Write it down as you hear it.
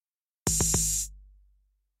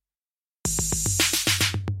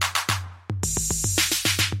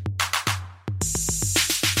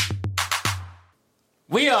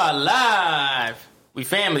We are live. We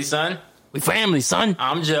family, son. We family, son.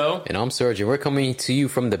 I'm Joe. And I'm Serge, and we're coming to you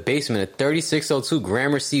from the basement of 3602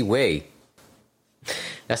 Gramercy Way.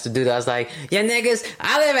 That's the dude that was like, yeah, niggas,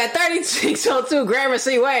 I live at 3602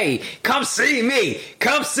 Gramercy Way. Come see me.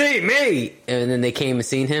 Come see me. And then they came and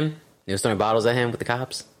seen him. They were throwing bottles at him with the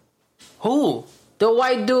cops. Who? The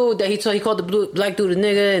white dude that he called the black dude a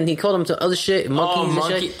nigga, and he called him to other shit, monkeys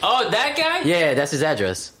and shit. Oh, that guy? Yeah, that's his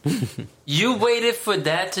address. You waited for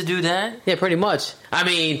that to do that? Yeah, pretty much. I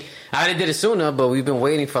mean, I did it sooner, but we've been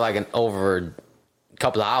waiting for like over a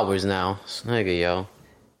couple of hours now. Nigga, yo.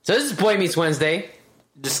 So this is Boy Meets Wednesday.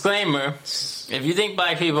 Disclaimer, if you think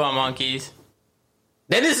black people are monkeys...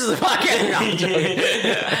 Then this is a podcast. No, I'm joking.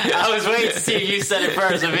 I was waiting to see if you said it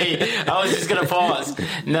first or me. I was just going to pause.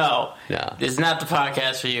 No, it's not the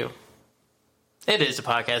podcast for you. It is a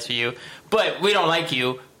podcast for you. But we don't like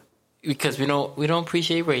you because we don't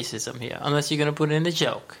appreciate racism here unless you're going to put in a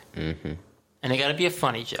joke. Mm-hmm. And it got to be a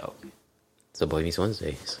funny joke. So Boy Meets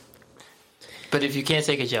Wednesdays. But if you can't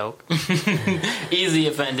take a joke, easily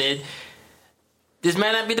offended, this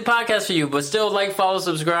might not be the podcast for you, but still like, follow,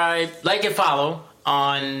 subscribe, like and follow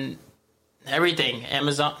on everything.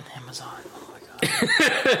 Amazon. Oh my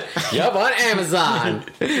god. Yup, on Amazon.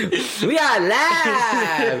 We are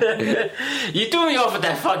live. You threw me off with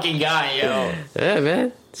that fucking guy, yo. Yeah,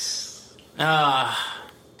 man.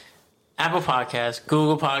 Apple Podcasts,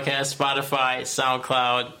 Google Podcasts, Spotify,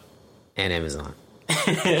 SoundCloud, and Amazon.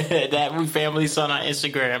 That We Family Son on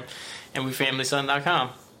Instagram and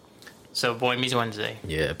WeFamilySon.com. So Boy Meets Wednesday.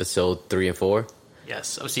 Yeah, episode 3 and 4.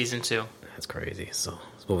 Yes, of season 2. That's crazy. So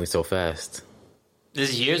it's moving so fast.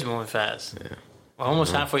 This year's moving fast. Yeah. We're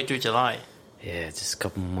almost halfway through July. Yeah, just a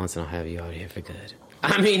couple more months and I'll have you out here for good.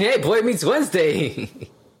 I mean, hey, Boy Meets Wednesday.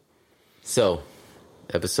 So,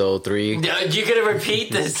 episode 3. You gonna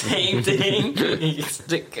repeat the same thing?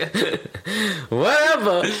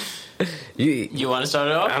 Whatever. You want to start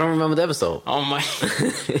it off? I don't remember the episode. Oh my.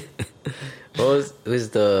 What was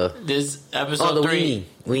the... This episode 3.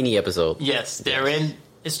 Weenie episode. Yes, they're in...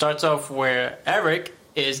 It starts off where Eric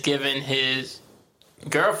is giving his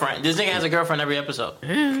girlfriend... This nigga has a girlfriend every episode. Yeah,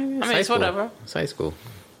 I mean, it's whatever. It's high school.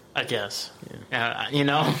 I guess. Yeah.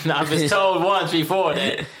 I was told once before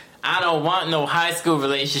that I don't want no high school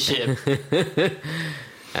relationship.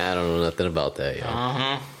 I don't know nothing about that, yo.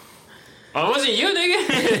 Uh-huh. Oh, it wasn't you, nigga?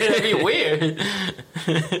 That'd be weird.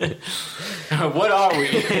 What are we?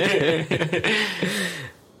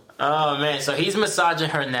 Oh, man. So he's massaging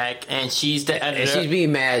her neck, and she's the editor. And she's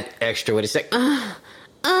being mad extra with it. She's like,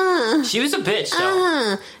 She was a bitch,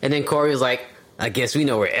 though. And then Corey was like, I guess we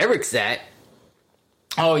know where Eric's at.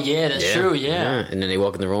 Oh, yeah, that's true, yeah. And then they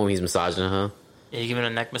walk in the room, he's massaging her. Yeah, he's giving her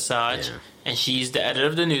a neck massage. Yeah. And she's the editor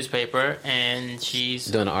of the newspaper, and she's...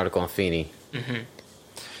 doing an article on Feeney. Mm-hmm.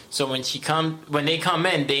 So when they come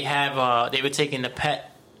in, they have they were taking the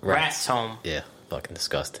pet rats home. Yeah, fucking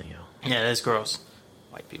disgusting, yo. Yeah, that's gross.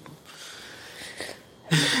 White people.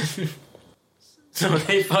 So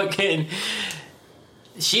they fucking...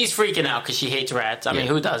 She's freaking out because she hates rats. I mean,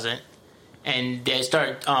 who doesn't? And they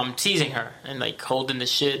start teasing her and like holding the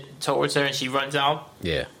shit towards her, and she runs out.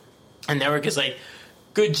 Yeah. And Eric is like,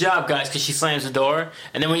 good job, guys, because she slams the door.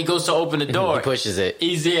 And then when he goes to open the door... he pushes it.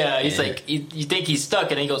 He's like, you think he's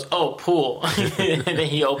stuck, and then he goes, oh, pool. And then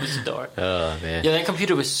he opens the door. Oh, man. Yeah, that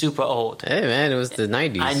computer was super old. Hey, man, it was the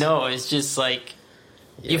 90s. I know, it's just like...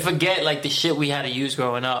 Yeah. You forget, like, the shit we had to use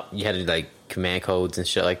growing up. You had to, like, command codes and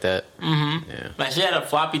shit like that. Mm-hmm. Yeah. Like, she had a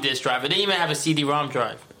floppy disk drive. It didn't even have a CD-ROM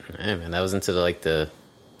drive. Yeah, man, that was into the...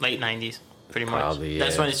 Late 90s. Pretty much. Probably, yeah.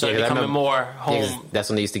 That's when it started becoming more home. Yeah, that's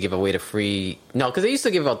when they used to give away the free... No, because they used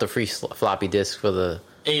to give out the free floppy disk for the...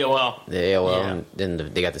 AOL. The AOL, and then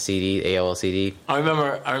they got the CD, AOL CD. I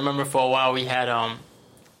remember for a while we had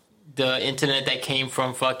the internet that came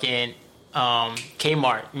from fucking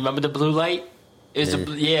Kmart. Remember the blue light? It was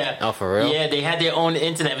Oh, for real? Yeah, they had their own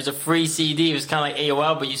internet. It was a free CD. It was kind of like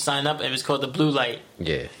AOL, but you sign up and it was called the blue light.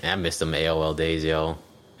 Yeah, I miss them AOL days, yo.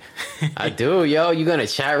 I do, yo. You go in a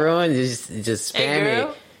chat room and just spam it.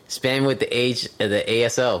 Spam with the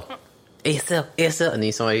ASL. ASL. And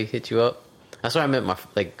then somebody hit you up. That's where I met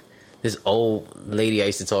this old lady I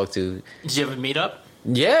used to talk to. Did you ever meet up?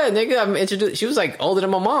 Yeah, nigga, I'm introduced. She was like older than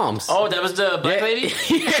my mom's. Oh, that was the black lady?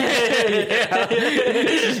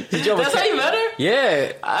 That's how you met her?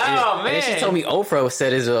 Yeah. Oh, man. And she told me Oprah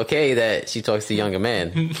said it's okay that she talks to younger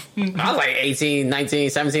men. I was like 18, 19,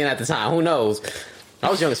 17 at the time. Who knows? I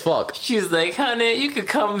was young as fuck. She was like, honey, you could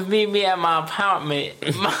come meet me at my apartment.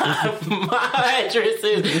 My address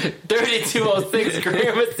is 3206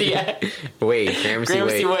 Gramercy.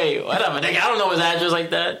 Gramercy Way. Whatever. Nigga, I don't know his address like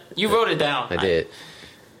that. You wrote it down. I did.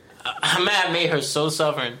 Matt made her so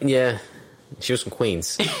southern. Yeah. She was from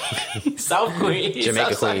Queens. South Queens.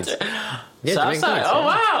 Jamaica, Queens. Yeah, South side. Oh,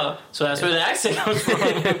 wow. So that's where the accent comes from.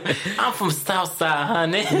 I'm from South Side,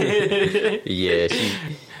 honey. Yeah, she...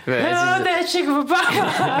 Man, oh, that chicken for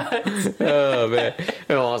Popeyes. Oh, man.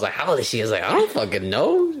 And I was like, how old is she? I was like, I don't fucking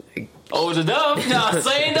know. Old enough. Nah,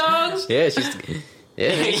 saying dogs? Yeah, she's...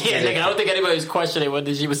 Yeah, yeah, nigga, I don't think anybody was questioning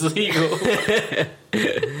whether she was legal.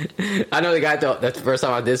 I know the guy that's the first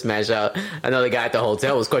time I did Smash Out. I know the guy at the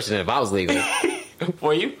hotel was questioning if I was legal.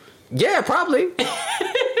 Were you? Yeah, probably.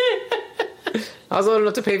 I was old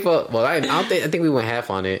enough to pay for. Well, I think we went half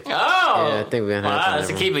on it. Oh, yeah, I think we went half. Wow, that's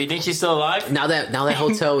a keeper. You think she's still alive? Now that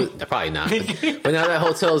hotel, probably not. But now that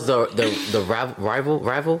hotel's the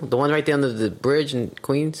rival, the one right there under the bridge in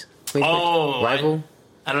Queens. Oh, rival.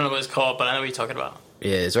 I don't know what it's called, but I know what you're talking about.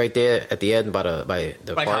 Yeah, it's right there at the end by the by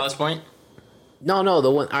park. College Point. No,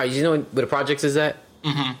 the one. All right, you know where the projects is at?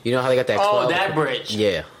 Mm-hmm. You know how they got that? Oh, that bridge.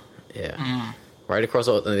 Yeah. Right across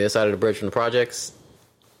on the other side of the bridge from the projects.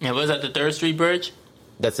 Yeah, was that the 3rd Street Bridge?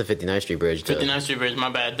 That's the 59th Street Bridge. 59th Street Bridge, my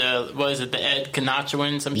bad. What is it, the Ed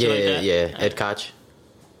Conachewin, some shit like that? Yeah, Ed Koch.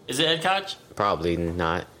 Is it Ed Koch? Probably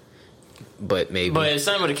not, but maybe. But it's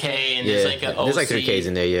something with a K, and there's like an OC. There's like 3 Ks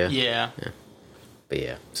in there, Yeah. But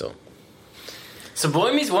yeah, so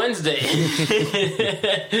Boy Meets Wednesday.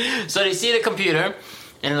 So they see the computer,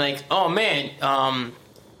 and they're like, oh man,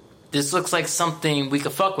 this looks like something we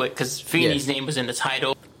could fuck with, because Feeney's name was in the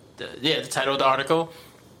title. The title of the article.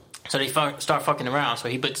 So they start fucking around. So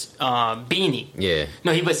he puts Beanie. Yeah.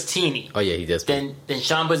 No, he puts Teeny. Oh yeah, he does. Then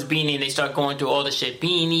Sean puts Beanie, and they start going through all the shit.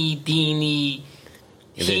 Beanie, Deanie,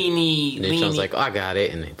 Heenie, and then Sean's like, oh, I got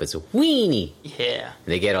it, and he puts a weenie. Yeah. And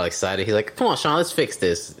they get all excited. He's like, come on, Sean, let's fix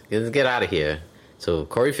this. Let's get out of here. So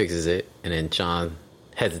Corey fixes it, and then Sean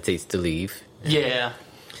hesitates to leave. Yeah.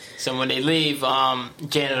 So when they leave,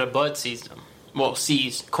 Janitor Bud sees them. Well,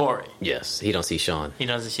 sees Corey. Yes, he don't see Sean. He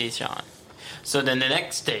doesn't see Sean. So then the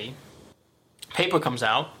next day, paper comes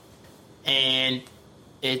out, and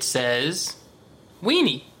it says,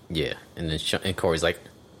 Weenie. Yeah, and then and Corey's like,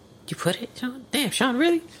 you put it, Sean? Damn, Sean,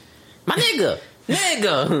 really? My nigga!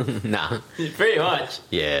 Nigga! Nah. Pretty much.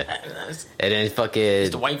 Yeah. And then fucking...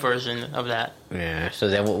 It's the white version of that. Yeah, so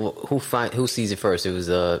then who sees it first? It was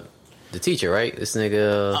the teacher, right? This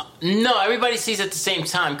nigga... No, everybody sees it at the same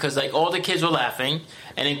time, because like all the kids were laughing,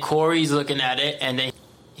 and then Corey's looking at it, and then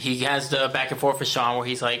he has the back and forth with Sean where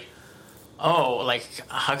he's like, oh, like,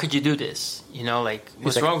 how could you do this? You know, like,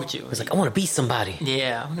 what's wrong with you? He's like, I want to be somebody.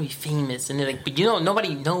 Yeah, I want to be famous. And they're like, but you know,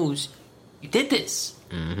 nobody knows you did this.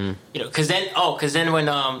 Mm-hmm. You know, because then when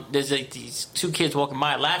there's like these 2 kids walking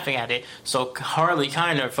by laughing at it, so Harley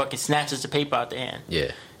Kiner fucking snatches the paper out the hand. Yeah.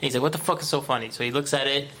 And he's like, what the fuck is so funny? So he looks at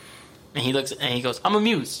it, and he goes, I'm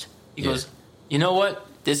amused. He goes, you know what?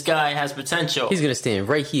 This guy has potential. He's going to stand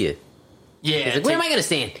right here. Yeah. He's like, where am I going to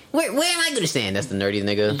stand? Where am I going to stand? That's the nerdy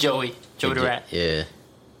nigga. Joey the rat. Yeah.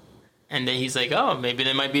 And then he's like, oh, maybe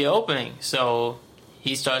there might be an opening. So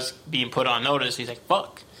he starts being put on notice. He's like,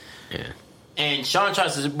 fuck. Yeah. And Sean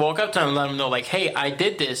tries to walk up to him and let him know, like, hey, I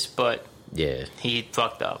did this, but he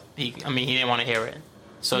fucked up. He didn't want to hear it.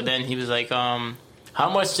 So then he was like, how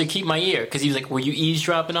much to keep my ear? Because he was like, were you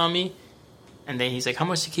eavesdropping on me? And then he's like, how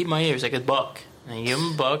much to keep my ear? He's like, $1. And he gave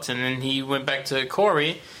him $1, and then he went back to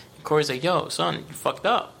Corey. And Corey's like, yo, son, you fucked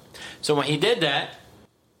up. So when he did that,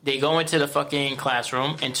 they go into the fucking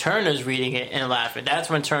classroom, and Turner's reading it and laughing. That's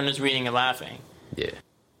when Turner's reading and laughing. Yeah.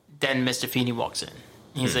 Then Mr. Feeney walks in.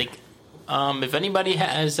 He's like, if anybody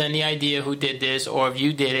has any idea who did this, or if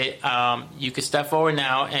you did it, you can step forward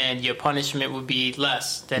now, and your punishment would be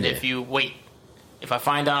less than if you wait. If I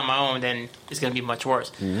find out on my own, then it's going to be much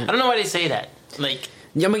worse. I don't know why they say that. Like,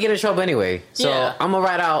 I'm going to get in trouble anyway. So I'm going to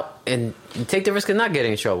ride out and take the risk of not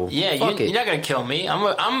getting in trouble. Yeah, you're not going to kill me.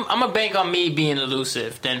 I'm a bank on me being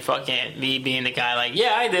elusive than fucking me being the guy like,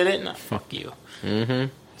 yeah, I did it. No, fuck you.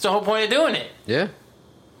 Mm-hmm. It's the whole point of doing it. Yeah.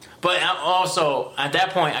 But also, at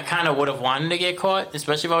that point, I kind of would have wanted to get caught,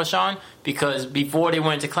 especially if I was Sean, because before they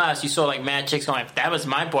went to class, you saw, like, mad chicks going, if that was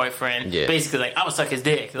my boyfriend, basically, like, I would suck his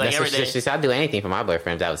dick. Like, every day. She said, I'd do anything for my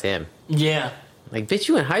boyfriend if that was him. Yeah. Like, bitch,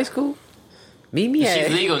 you in high school? Meet me She's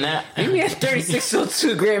legal now. Meet me at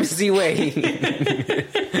 3602 Gramercy Way.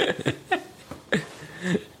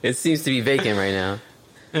 It seems to be vacant right now.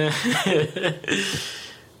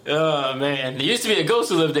 Oh, man. There used to be a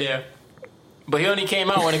ghost who lived there. But he only came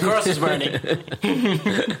out when the cross was burning.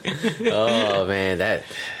 Oh, man, that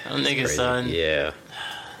nigga, son. Yeah.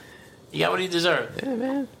 He got what he deserved. Yeah,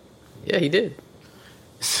 man. Yeah, he did.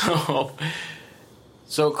 So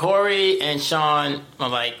Corey and Sean are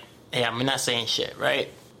like, hey, I'm not saying shit, right?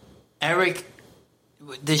 Eric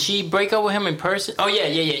Did she break up with him in person? Oh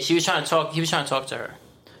yeah. She was trying to talk. He was trying to talk to her.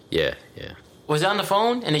 Yeah. Was it on the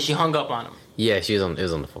phone? And then she hung up on him. Yeah, it was on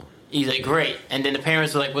the phone. He's like, great. And then the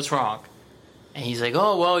parents were like, what's wrong? And he's like,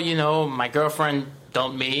 oh, well, my girlfriend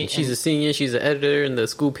dumped me. She's a senior. She's an editor in the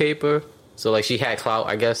school paper. So, like, she had clout,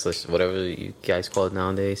 I guess, whatever you guys call it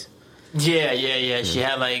nowadays. Yeah. She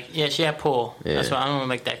had, she had pull. Yeah. That's why I don't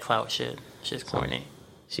like that clout shit. Shit's corny.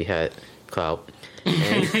 She had clout. So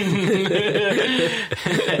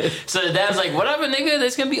the dad's like, whatever, nigga,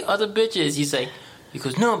 there's gonna be other bitches. He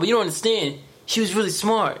goes, no, but you don't understand. She was really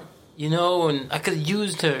smart, and I could have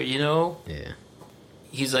used her, Yeah.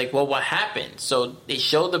 He's like, well, what happened? So they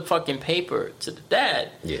show the fucking paper to the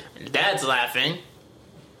dad. Yeah. And the dad's laughing.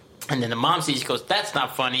 And then the mom sees, she goes, that's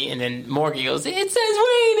not funny. And then Morgan goes, it says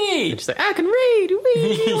Weenie. And she's like, I can read.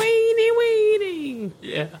 Weenie.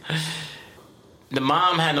 Yeah. The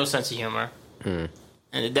mom had no sense of humor. And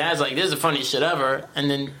the dad's like, this is the funniest shit ever. And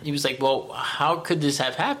then he was like, well, how could this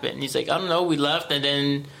have happened? And he's like, I don't know. We left and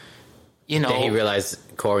then, Then he realized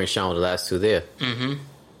Corey and Sean were the last two there. Mm-hmm.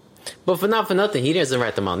 But for nothing, he doesn't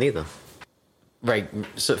rat them out neither. Right.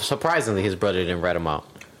 Surprisingly, his brother didn't rat him out.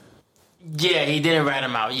 Yeah, he didn't rat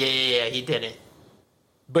him out. Yeah, he didn't.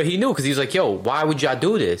 But he knew because he was like, yo, why would y'all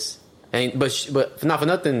do this? But not for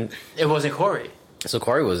nothing. It wasn't Corey. So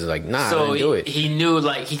Corey was like, nah, so I didn't do it. He knew,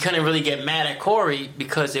 like, he couldn't really get mad at Corey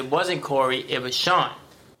because it wasn't Corey, it was Sean.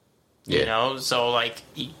 Yeah. So, like,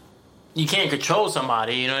 you can't control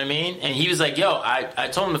somebody, you know what I mean? And he was like, yo, I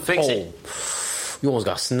told him to fix it. You almost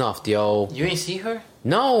got snuffed, yo. You ain't see her?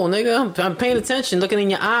 No, nigga, I'm paying attention, looking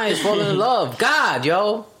in your eyes, falling in love. God,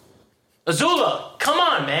 yo. Azula, come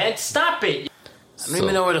on, man, stop it. I don't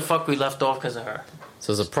even know where the fuck we left off because of her.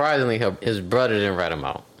 So surprisingly, his brother didn't rat him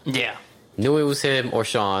out. Yeah. Knew it was him or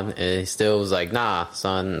Sean, and he still was like, nah,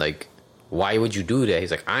 son, like, why would you do that?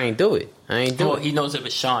 He's like, I ain't do it. Well, he knows it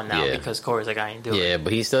was Sean now because Corey's like, I ain't do it. Yeah,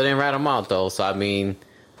 but he still didn't rat him out, though, so I mean,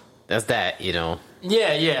 that's that,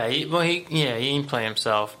 Yeah. He didn't play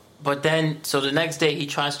himself. But then, so the next day, he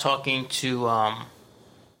tries talking to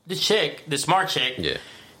the smart chick. Yeah.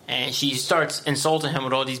 And she starts insulting him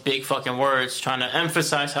with all these big fucking words, trying to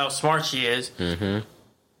emphasize how smart she is. Mm-hmm.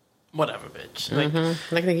 Whatever, bitch.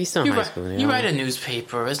 Like he's still in high school. You write a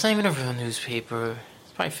newspaper. It's not even a real newspaper.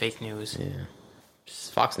 It's probably fake news. Yeah. It's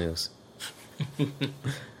Fox News.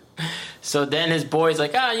 So then his boy's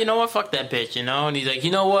like, you know what? Fuck that bitch, And he's like,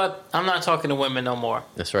 you know what? I'm not talking to women no more.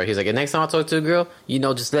 That's right. He's like, next time I talk to a girl,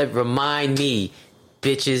 just remind me,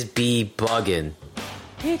 bitches be bugging.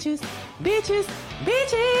 Bitches.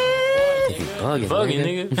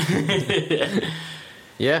 Bugging, nigga.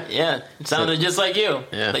 Yeah. It sounded just like you.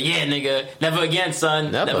 Yeah. Like, yeah, nigga. Never again,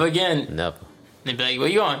 son. Never again. Never. They'd be like, where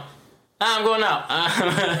you going? I'm going out.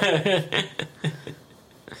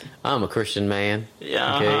 I'm a Christian man.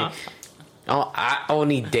 Yeah. Okay. I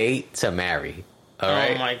only date to marry. All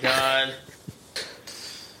right.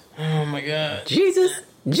 Oh my god. Jesus.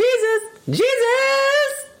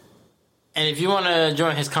 And if you want to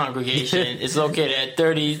join his congregation, it's located at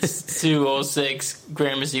 3206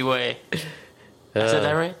 Gramercy Way. I said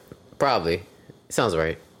that right? Probably. It sounds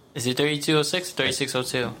right. Is it 3206 or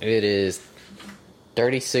 3602? It is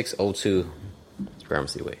 3602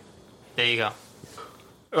 Gramercy Way. There you go.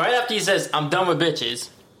 Right after he says, I'm done with bitches,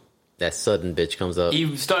 that sudden bitch comes up.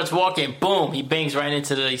 He starts walking, boom, he bangs right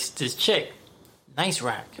into this chick. Nice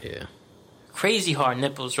rack. Yeah. Crazy hard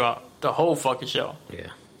nipples drop the whole fucking show.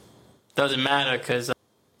 Yeah. Doesn't matter because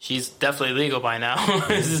she's definitely legal by now.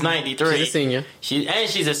 This is 93. She's a senior.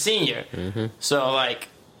 She's a senior. Mm-hmm. So, like,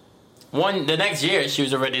 the next year, she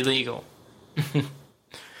was already legal.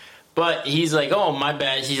 But he's like, oh, my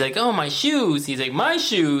bad. She's like, oh, my shoes. He's like, my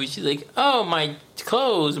shoes. She's like, oh, my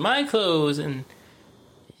clothes. And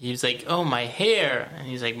he's like, oh, my hair. And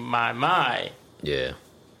he's like, my. Yeah.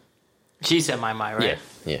 She said my, right?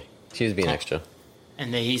 Yeah. She was being extra.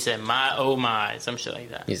 And then he said, my, oh, my. Some shit like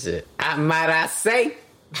that. He said, I say,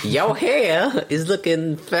 your hair is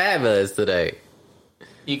looking fabulous today.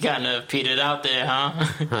 You kind of petered out there, huh?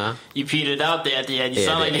 Huh? You petered out there at the end. You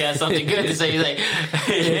sound like you had something good to say. You're like,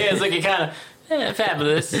 yeah, it's looking kind of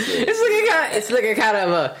fabulous. It's looking kind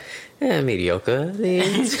of mediocre.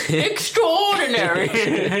 Extraordinary.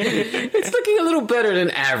 It's looking a little better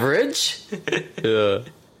than average. Yeah.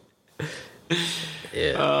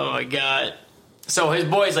 Oh my god. So his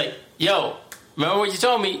boy's like, yo, remember what you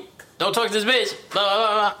told me? Don't talk to this bitch. Blah,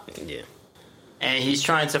 blah, blah. Yeah. And he's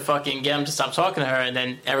trying to fucking get him to stop talking to her. And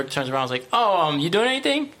then Eric turns around and is like, oh, you doing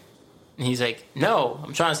anything? And he's like, no,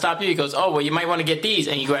 I'm trying to stop you. He goes, oh, well, you might want to get these.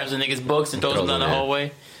 And he grabs the nigga's books and throws them down the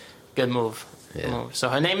hallway. Good move. Yeah. Good move. So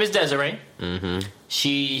her name is Desiree. Mm-hmm.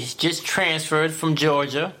 She just transferred from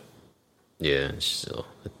Georgia. Yeah, she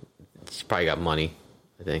probably got money,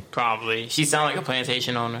 I think. Probably. She sounds like a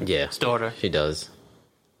plantation owner. Yeah. His daughter. She does.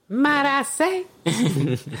 Might I say?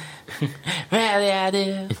 Really, I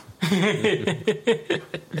do.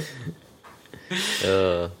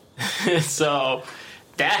 So,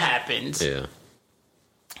 that happens. Yeah.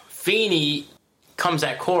 Feeney comes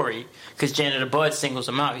at Corey because Janitor Bud singles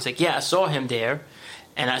him out. He's like, yeah, I saw him there.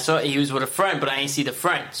 And I saw he was with a friend, but I ain't see the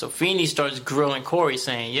friend. So Feeney starts grilling Corey,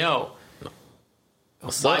 saying, yo,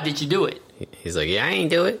 why did you do it? He's like, yeah, I ain't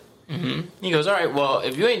do it. Mm-hmm. He goes, all right, well,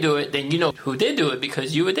 if you ain't do it, then you know who did do it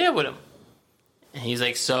because you were there with him. And he's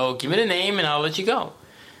like, so give me the name and I'll let you go.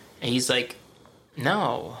 And he's like,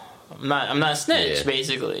 no, I'm not a snitch,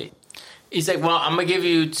 basically. He's like, well, I'm going to give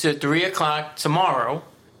you to 3 o'clock tomorrow.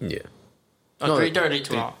 Yeah. Or 3:30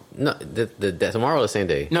 tomorrow. No, tomorrow or the same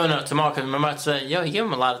day? No, tomorrow, because remember I said, yo, he gave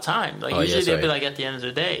him a lot of time. Like, usually they'd be like at the end of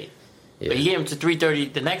the day. Yeah. But he gave him to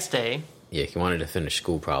 3:30 the next day. Yeah, he wanted to finish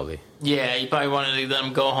school, probably. Yeah, he probably wanted to let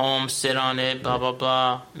him go home, sit on it, blah, blah,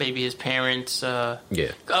 blah. Maybe his parents... yeah.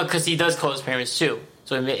 Because he does call his parents, too.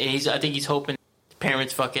 So I think he's hoping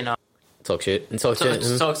parents fucking... talk shit. And talk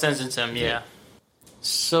sense into him, yeah.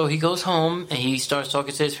 So he goes home, and he starts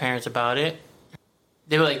talking to his parents about it.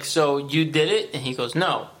 They were like, so you did it? And he goes,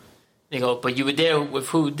 no. They go, but you were there with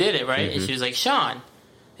who did it, right? Mm-hmm. And she was like, Sean. And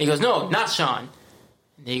he goes, no, not Sean.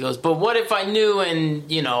 And he goes, but what if I knew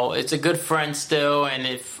and, you know, it's a good friend still, and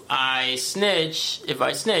if I snitch,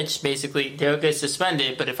 basically, they'll get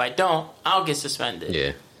suspended, but if I don't, I'll get suspended.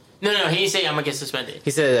 Yeah. No, he didn't say I'm going to get suspended.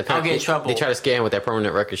 He said that I'll get in trouble. They try to scare him with that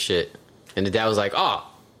permanent record shit. And the dad was like, oh,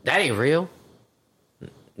 that ain't real.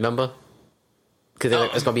 Remember? Because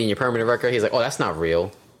like, it's going to be in your permanent record. He's like, oh, that's not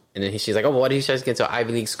real. And then she's like, oh, well, why did he try to get into an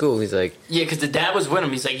Ivy League school? He's like... Yeah, because the dad was with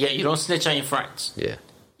him. He's like, yeah, you don't snitch on your friends. Yeah.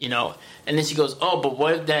 You know? And then she goes, oh, but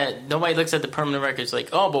what if that... Nobody looks at the permanent records like,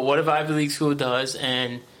 oh, but what if Ivy League school does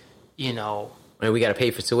and, you know... And we got to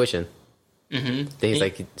pay for tuition. Mm-hmm. Then he's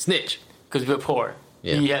like, snitch. Because we're poor.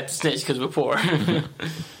 Yeah. You have to snitch because we're poor.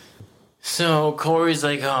 So Corey's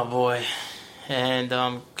like, oh, boy...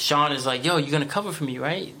 And Sean is like, yo, you're going to cover for me,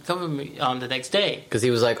 right? Cover me the next day. Because he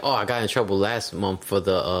was like, oh, I got in trouble last month for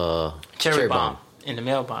the cherry bomb in the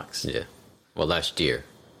mailbox. Yeah. Well, last year.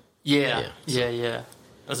 Yeah. It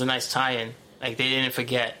was a nice tie-in. Like, they didn't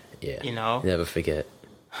forget. Yeah. You know? Never forget.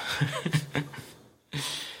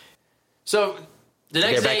 So, the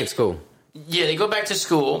next day... They're back at school. Yeah, they go back to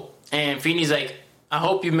school. And Feeney's like, I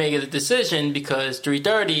hope you make a decision because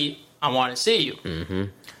 3:30, I want to see you. Mm-hmm.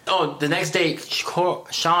 Oh, the next day,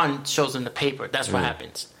 Sean shows them the paper. That's what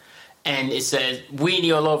happens. And it says,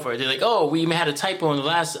 weenie all over. They're like, oh, we had a typo in the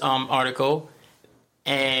last article.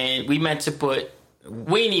 And we meant to put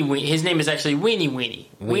Weenie. His name is actually Weenie.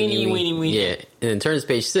 Weenie. Yeah. And then turns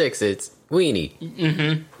page 6, it's Weenie.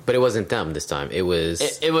 Mm-hmm. But it wasn't them this time. It was...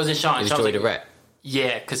 It wasn't Sean. It was Joey the Rat.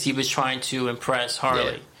 Yeah, because he was trying to impress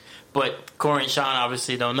Harley. Yeah. But Corey and Sean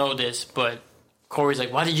obviously don't know this, but... Corey's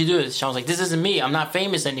like, why did you do this? Sean's like, this isn't me. I'm not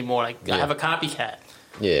famous anymore. Like, I have a copycat.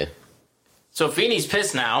 Yeah. So Feeney's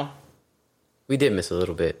pissed now. We did miss a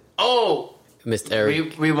little bit. Oh! Missed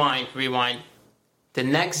Eric. Rewind. The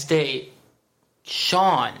next day,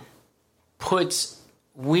 Sean puts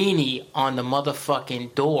Weenie on the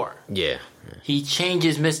motherfucking door. Yeah. He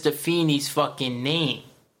changes Mr. Feeney's fucking name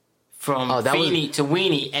from Feeney to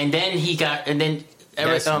Weenie. And then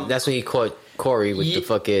Eric... That's when he caught Corey with the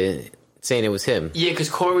fucking... Saying it was him. Yeah,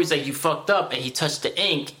 because Corey's like, you fucked up, and he touched the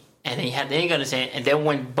ink, and he had the ink on his hand, and then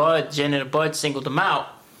when Janitor Bud singled him out...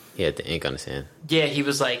 He had the ink on his hand. Yeah, he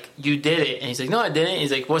was like, you did it. And he's like, no, I didn't.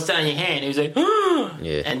 He's like, what's that on your hand? And he was like,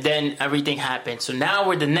 yeah. And then everything happened. So now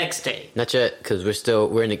we're the next day. Not yet, because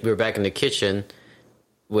we're back in the kitchen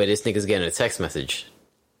where this nigga's getting a text message.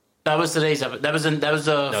 That was today's episode. That was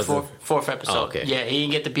the fourth episode. Oh, okay. Yeah, he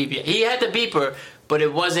didn't get the beep yet. He had the beeper, but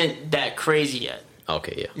it wasn't that crazy yet.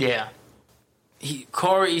 Okay, yeah. Yeah.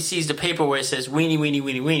 Corey sees the paper where it says Weenie.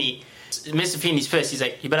 Mr. Feeney's pissed. He's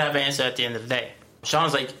like, you better have an answer at the end of the day.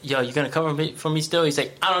 Sean's like, yo, you gonna cover for me still? He's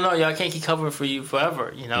like, I don't know, yo, I can't keep covering for you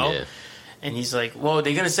forever, you know? Yeah. And he's like, well,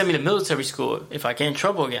 they're gonna send me to military school if I get in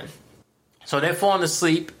trouble again. So they're falling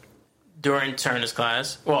asleep during Turner's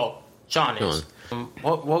class. Well, Sean is.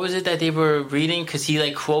 What was it that they were reading? Because he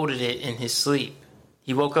like quoted it in his sleep.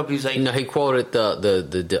 He woke up. He was like, no, he quoted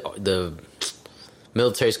the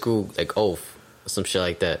military school like oath. Some shit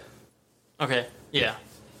like that. Okay, yeah.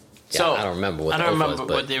 So I don't remember what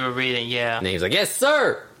what they were reading. Yeah. And he was like, "Yes,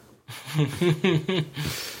 sir." Then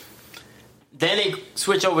they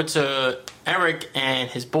switch over to Eric and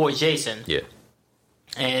his boy Jason. Yeah.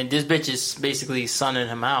 And this bitch is basically sunning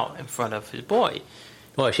him out in front of his boy.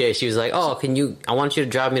 Well, she was like, "Oh, I want you to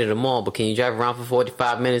drive me to the mall, but can you drive around for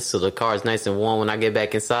 45 minutes so the car's nice and warm when I get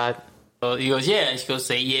back inside?" So he goes, "Yeah." And she goes,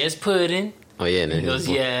 "Say yes, pudding." Oh yeah, and then he goes,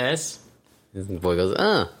 "Yes." His boy goes,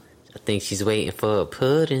 I think she's waiting for a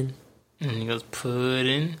pudding." And he goes,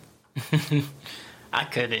 "Pudding." I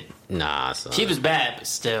couldn't. Nah, son. She was bad, but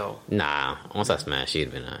still. Nah, once I smashed, she'd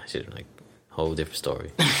have been like a whole different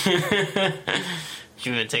story. She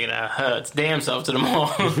would have taken her damn self to the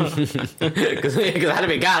mall. Because I'd have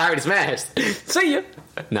been, God, I already smashed. See ya.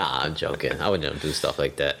 Nah, I'm joking. I would never do stuff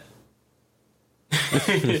like that.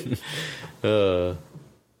 Oh,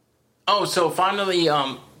 so finally,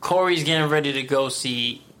 Corey's getting ready to go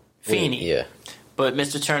see Feeney. Yeah. But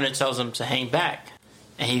Mr. Turner tells him to hang back.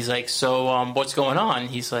 And he's like, so, what's going on?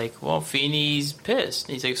 He's like, well, Feeney's pissed.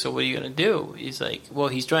 He's like, so what are you going to do? He's like, well,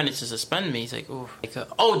 he's trying to suspend me. He's like, ooh.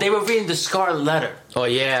 Oh, they were reading the Scarlet Letter. Oh,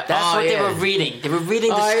 yeah. That's what they were reading. They were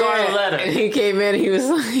reading the Scarlet Letter. And he came in and he was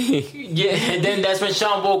like... Yeah, and then that's when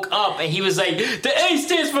Sean woke up and he was like, the A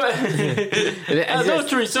stands for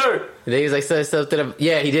adultery, sir. And then he was like, said stuff to the...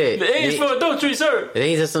 Yeah, he did. The A is for adultery, sir. And then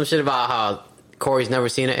he said some shit about how Corey's never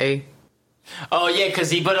seen an A. Oh, yeah, because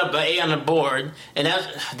he put up an A on the board, and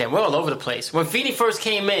then we're all over the place. When Feeney first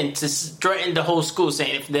came in to threaten the whole school,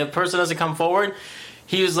 saying if the person doesn't come forward,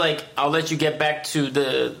 he was like, I'll let you get back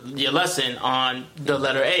to your lesson on the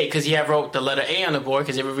letter A, because he had wrote the letter A on the board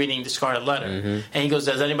because they were reading the Scarlet Letter. Mm-hmm. And he goes,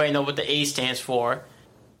 does anybody know what the A stands for?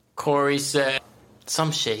 Corey said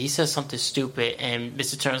some shit. He says something stupid, and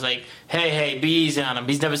Mr. Turner's like, hey, be easy on him.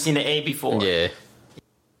 He's never seen the A before. Yeah.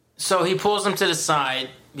 So he pulls him to the side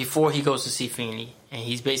before he goes to see Feeney, and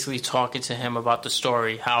he's basically talking to him about the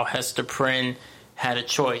story, how Hester Prynne had a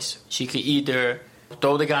choice. She could either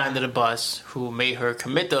throw the guy under the bus who made her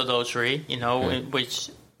commit the adultery, which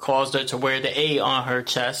caused her to wear the A on her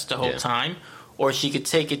chest the whole time, or she could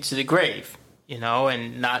take it to the grave,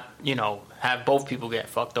 and not, have both people get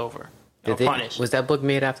fucked over or punished. Was that book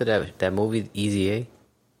made after that movie, Easy A?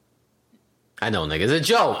 I know, nigga. It's a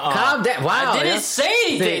joke. Calm down. Wow. I didn't say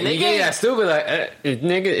anything, nigga. You got stupid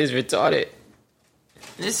nigga is retarded.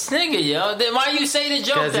 This nigga, yo. Then why you say the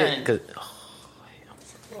joke then?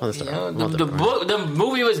 The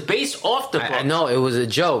movie was based off the book. I know, it was a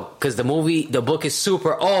joke. Because the book is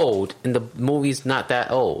super old. And the movie's not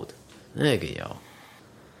that old. Nigga, yo.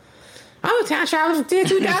 I'm a time traveler from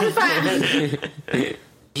 2005.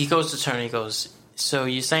 He goes to Turner, he goes... So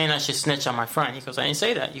you're saying I should snitch on my friend? He goes, I didn't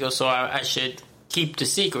say that. He goes, so I should keep the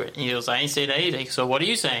secret. And he goes, I didn't say that either. So what are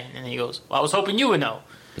you saying? And he goes, well, I was hoping you would know.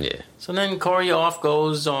 Yeah. So then Corey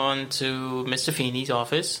goes on to Mr. Feeney's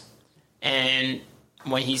office. And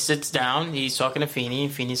when he sits down, he's talking to Feeney.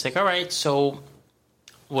 And Feeney's like, all right, so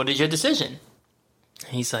what is your decision?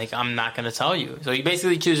 And he's like, I'm not going to tell you. So he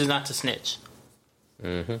basically chooses not to snitch.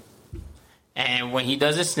 Mm-hmm. And when he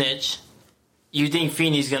doesn't snitch, you think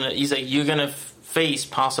Feeney's going to... He's like, you're going to... face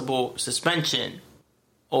possible suspension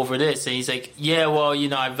over this, and he's like, yeah, well,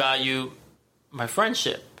 I value my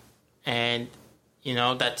friendship, and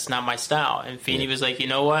that's not my style. And Feeney was like, you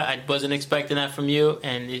know what, I wasn't expecting that from you,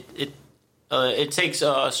 and it takes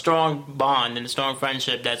a strong bond and a strong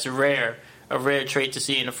friendship that's a rare trait to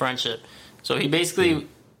see in a friendship. So he basically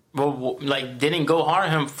didn't go hard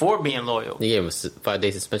on him for being loyal. He gave him a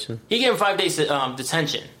 5-day suspension. He gave him 5 days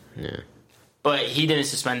detention. Yeah, but he didn't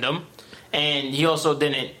suspend him. And he also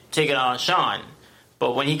didn't take it out on Sean.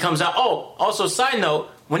 But when he comes out... Oh, also, side note,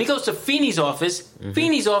 when he goes to Feeney's office,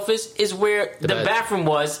 Feeney's office is where the bathroom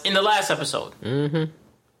was in the last episode. Mm-hmm.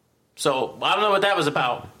 So, I don't know what that was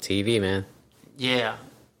about. TV, man. Yeah.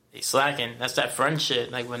 They slacking. That's that friend shit.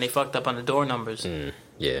 Like when they fucked up on the door numbers.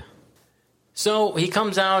 Yeah. So, he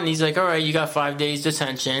comes out and he's like, all right, you got 5 days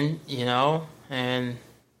detention, and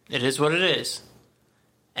it is what it is.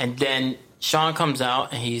 And then Sean comes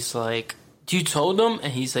out and he's like... You told him?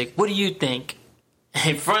 And he's like, what do you think?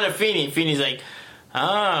 In front of Feeney. And Feeney's like,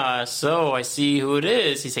 so I see who it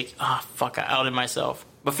is. He's like, fuck, I outed myself.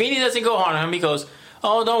 But Feeney doesn't go hard on him. He goes,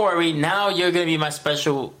 oh, don't worry. Now you're going to be my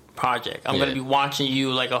special project. I'm going to be watching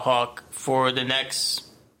you like a hawk for the rest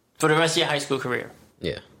of your high school career.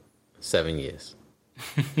 Yeah. 7 years.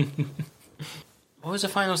 What was the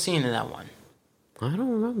final scene in that one? I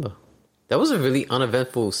don't remember. That was a really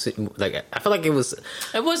uneventful... I feel like it was...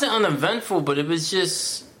 It wasn't uneventful, but it was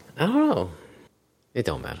just... I don't know. It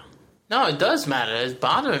don't matter. No, it does matter. It's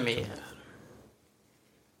bothering me.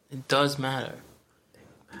 It does matter.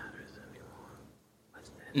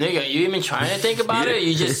 Nigga, you even trying to think about it? Or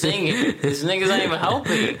you just singing? This nigga's not even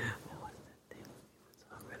helping.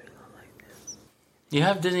 You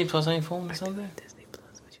have Disney Plus on your phone or something? Disney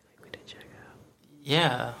Plus, would you like me to check out?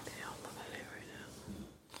 Yeah.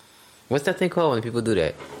 What's that thing called when people do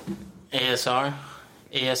that? ASMR.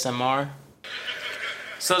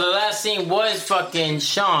 So the last scene was fucking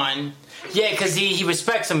Sean. Yeah, because he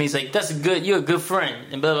respects him. He's like, you're a good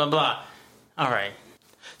friend, and blah, blah, blah. All right.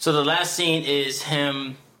 So the last scene is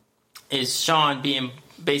Sean being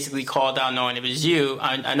basically called out knowing it was you.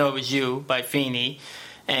 I know it was you by Feeney.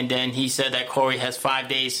 And then he said that Corey has 5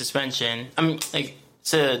 days suspension.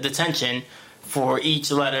 Detention for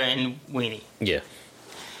each letter in Weenie. Yeah.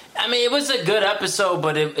 I mean, it was a good episode,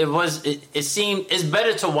 but it seemed it's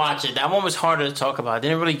better to watch it. That one was harder to talk about. It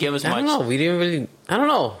didn't really give us much. I don't know. I don't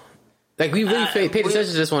know. Like, we really paid attention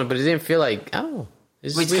to this one, but it didn't feel like, I don't know.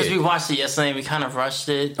 Because we watched it yesterday and we kind of rushed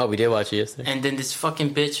it. Oh, we did watch it yesterday? And then this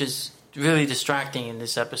fucking bitch was really distracting in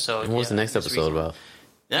this episode. What was the next episode about?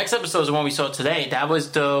 The next episode is the one we saw today. That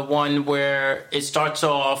was the one where it starts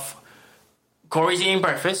off, Corey's eating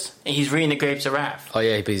breakfast, and he's reading The Grapes of Wrath. Oh,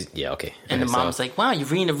 yeah, okay. And the mom's like, wow, you're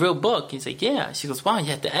reading a real book. He's like, yeah. She goes, wow,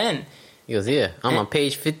 you're at the end. He goes, yeah, I'm on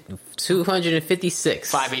page 256.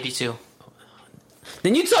 582.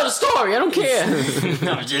 Then you tell the story. I don't care.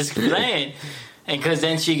 No, I'm just playing. And because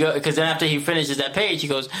then after he finishes that page, he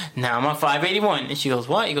goes, now I'm on 581. And she goes,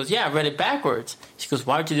 what? He goes, yeah, I read it backwards. She goes,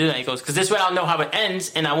 why would you do that? He goes, because this way I'll know how it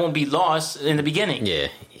ends and I won't be lost in the beginning. Yeah,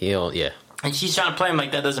 yeah. And she's trying to play him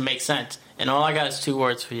like that doesn't make sense. And all I got is 2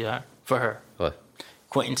 words for her. What?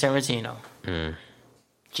 Quentin Tarantino.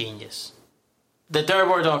 Genius. The third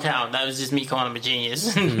word don't count. That was just me calling him a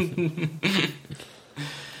genius.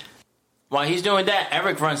 While he's doing that,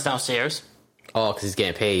 Eric runs downstairs. Oh, because he's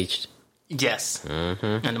getting paged. Yes.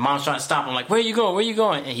 Mm-hmm. And the mom's trying to stop him, like, where you going? Where you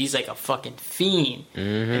going? And he's like a fucking fiend.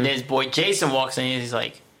 Mm-hmm. And then his boy Jason walks in and he's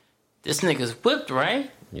like, this nigga's whipped, right?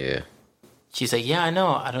 Yeah. She's like, yeah, I know.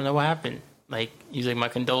 I don't know what happened. Like, he's like, my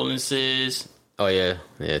condolences. Oh, yeah.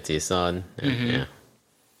 Yeah, to your son. Mm-hmm. Yeah.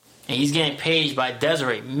 And he's getting paged by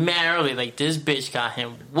Desiree. Merrily, like, this bitch got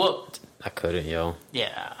him whooped. I couldn't, yo.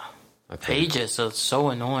 Yeah. Pages are so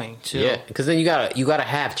annoying too. Yeah, because then you gotta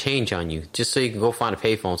have change on you just so you can go find a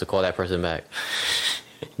payphone to call that person back.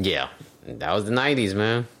 Yeah, that was the 90s,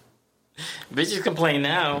 man. Bitches complain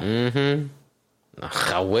now. Mm-hmm.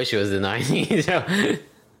 I wish it was the 90s.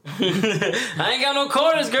 I ain't got no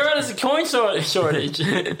quarters, girl. It's a coin shortage.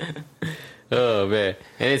 Oh man,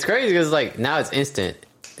 and it's crazy because like now it's instant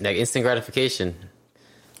gratification.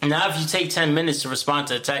 Now, if you take 10 minutes to respond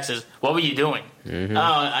to a text, what were you doing? Mm-hmm. Oh,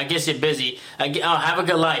 I guess you're busy. Have a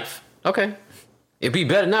good life. Okay. It'd be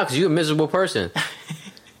better now because you're a miserable person.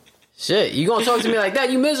 Shit, you gonna talk to me like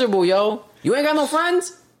that? You miserable, yo. You ain't got no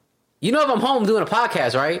friends? You know if I'm home doing a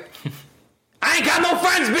podcast, right? I ain't got no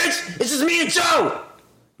friends, bitch! It's just me and Joe!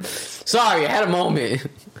 Sorry, I had a moment.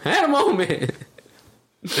 I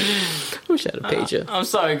wish I had a pager. I'm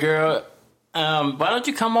sorry, girl. Why don't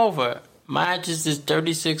you come over? My address is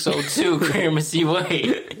 3602 Gramercy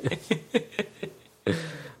Way.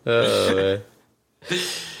 Oh, man.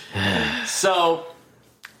 So,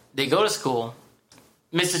 they go to school.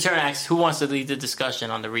 Mr. Turner asks who wants to lead the discussion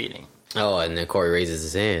on the reading. Oh, and then Corey raises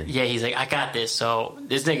his hand. Yeah, he's like, I got this. So,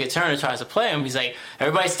 this nigga Turner tries to play him. He's like,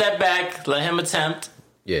 everybody step back, let him attempt.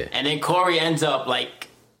 Yeah. And then Corey ends up, like,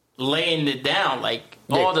 laying it down. Like,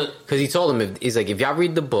 all the... Because he told him, he's like, if y'all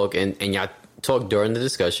read the book and y'all talk during the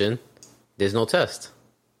discussion... There's no test.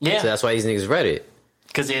 Yeah. So that's why these niggas read it.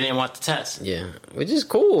 Because they didn't want the test. Yeah. Which is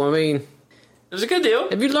cool. I mean... It was a good deal.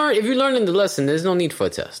 If you're learning the lesson, there's no need for a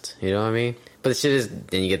test. You know what I mean? But the shit is...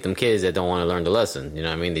 Then you get them kids that don't want to learn the lesson. You know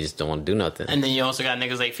what I mean? They just don't want to do nothing. And then you also got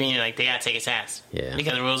niggas like Feeney, like, they gotta take a test. Yeah.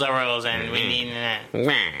 Because the rules are rules and we need that. You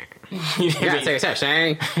gotta take a test,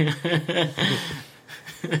 Shane.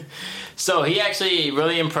 So he actually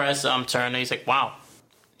really impressed Turner. He's like, wow.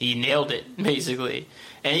 He nailed it, basically.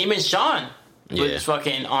 And even Sean was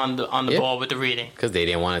fucking on the ball with the reading. Because they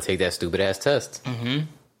didn't want to take that stupid-ass test. Mm-hmm.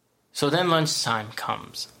 So then lunchtime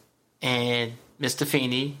comes. And Mr.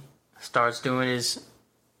 Feeney starts doing his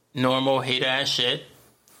normal hater-ass shit.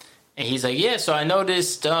 And he's like, yeah, so I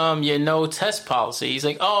noticed your no-test policy. He's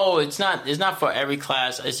like, oh, it's not for every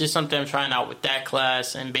class. It's just something I'm trying out with that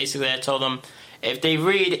class. And basically I told them, if they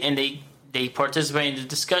read and they participate in the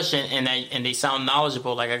discussion and they sound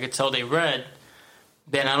knowledgeable, like I could tell they read,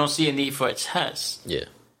 then I don't see a need for a test. Yeah.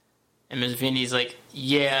 And Ms. Vinny's like,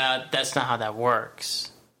 yeah, that's not how that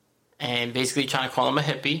works. And basically trying to call him a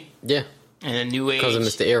hippie. Yeah. And a new age. Because of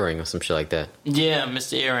Mr. Earring or some shit like that. Yeah,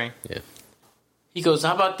 Mr. Earring. Yeah. He goes,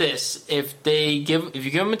 how about this? If you give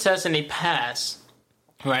them a test and they pass,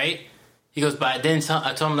 right? He goes, but I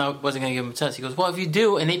told him I wasn't going to give them a test. He goes, well, if you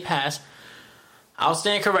do and they pass, I'll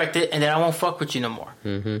stand corrected and then I won't fuck with you no more.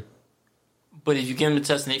 Mm-hmm. But if you give them the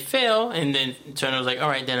test and they fail, and then Turner was like, all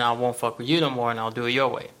right, then I won't fuck with you no more and I'll do it your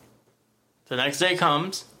way. The next day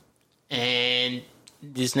comes, and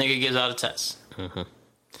this nigga gives out a test. Mm-hmm.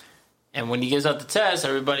 And when he gives out the test,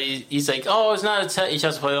 he's like, oh, it's not a test. He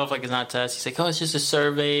tries to play it off like it's not a test. He's like, oh, it's just a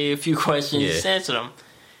survey, a few questions, just answer them.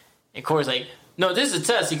 And Corey's like, no, this is a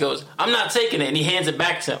test. He goes, I'm not taking it. And he hands it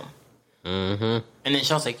back to him. Mm-hmm. And then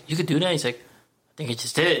Sean's like, you could do that? He's like, I think I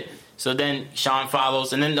just did. So then Sean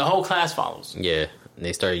follows, and then the whole class follows. Yeah. And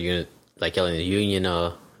they started yelling the union.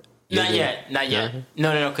 Not yet. Mm-hmm.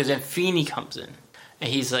 No, because then Feeney comes in. And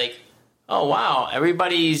he's like, oh, wow,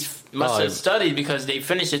 everybody must have studied because they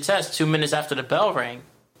finished the test 2 minutes after the bell rang.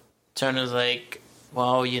 Turner's like,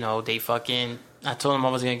 well, they fucking... I told him I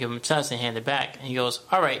was going to give him a test and hand it back. And he goes,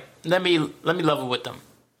 all right, let me level with them.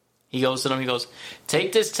 He goes to them, he goes,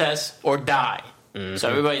 take this test or die. Mm-hmm. So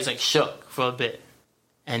everybody's like shook for a bit.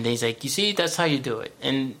 And he's like, you see, that's how you do it.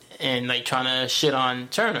 And like trying to shit on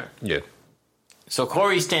Turner. Yeah. So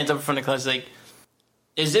Corey stands up in front of the class like,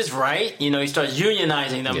 is this right? He starts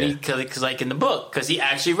unionizing them because like in the book, because he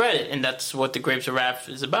actually read it. And that's what the Grapes of Wrath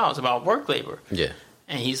is about. It's about work labor. Yeah.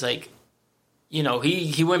 And he's like,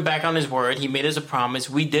 he went back on his word. He made us a promise.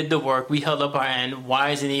 We did the work. We held up our end.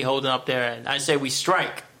 Why isn't he holding up their end? I say we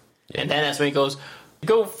strike. Yeah. And then that's when he goes,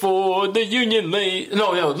 go for the union label.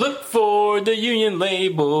 No, look for the union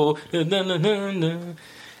label. And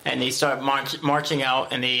they start marching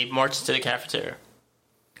out, and they march to the cafeteria.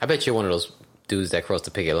 I bet you're one of those dudes that crossed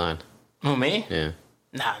the picket line. Who, me? Yeah.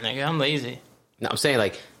 Nah, nigga, I'm lazy. No, I'm saying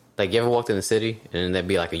like you ever walked in the city, and then there'd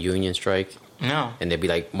be like a union strike? No. And they'd be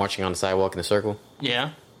like marching on the sidewalk in a circle?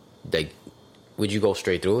 Yeah. Like, would you go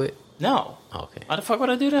straight through it? No. Okay. Why the fuck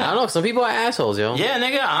would I do that? I don't know. Some people are assholes, yo. Yeah,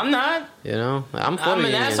 nigga, I'm not. I'm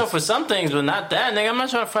an asshole for some things, but not that, nigga. I'm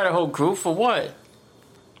not trying to fight a whole group for what?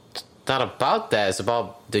 It's not about that. It's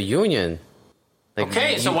about the union. Like,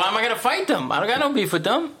 okay, so why am I going to fight them? I don't got no beef with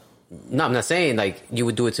them. No, I'm not saying, like, you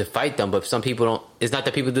would do it to fight them, but some people don't... It's not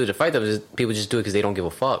that people do it to fight them. It's just, people just do it because they don't give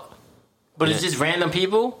a fuck. But it's just random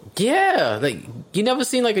people? Yeah. Like, you never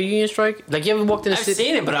seen, like, a union strike? Like, you ever walked in a city? I've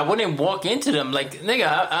seen it, but I wouldn't walk into them. Like,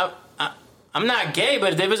 nigga, I'm not gay,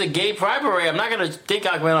 but if there was a gay pride parade, I'm not going to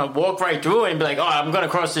think I'm going to walk right through it and be like, oh, I'm going to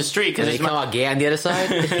cross the street. Because they come out gay on the other side?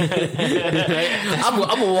 I'm going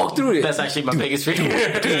to walk through it. That's actually my biggest fear.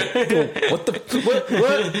 What?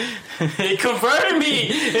 It converted me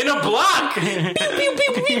in a block.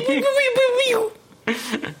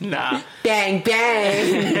 Nah. Bang,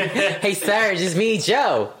 bang. Hey, Serge, it's me,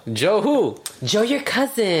 Joe. Joe who? Joe, your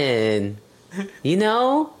cousin.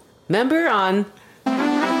 Remember on...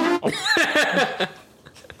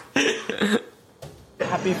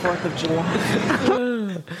 Happy 4th of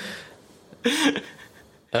July.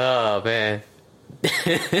 Oh, man.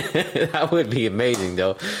 That would be amazing,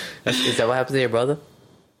 though. Is that what happens to your brother?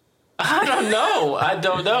 I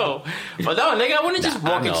don't know. But no, nigga, I want to just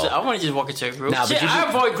walk into a group. Shit, I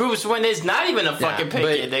avoid groups when there's not even a fucking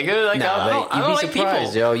picket, nigga. Like, I don't like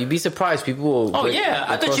people. Yo, you'd be surprised. People will... Oh, yeah.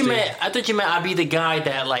 I thought you meant I'd be the guy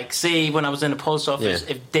that, like, say when I was in the post office,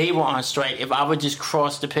 if they were on strike, if I would just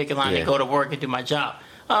cross the picket line and go to work and do my job.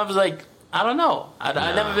 I was like... I don't know. I've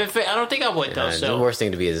never been. I don't think I would though. So the worst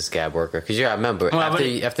thing to be is a scab worker because you gotta remember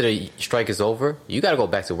after the strike is over, you gotta go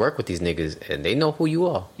back to work with these niggas and they know who you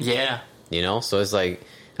are. Yeah. So it's like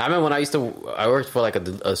I remember when I worked for like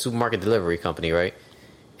a supermarket delivery company, right?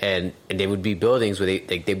 And they would be buildings where they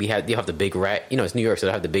have the big rat. It's New York, so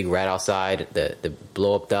they have the big rat outside, the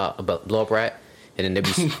blow up rat, and then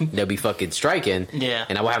they'll be fucking striking. Yeah.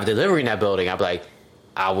 And I would have a delivery in that building. I'd be like.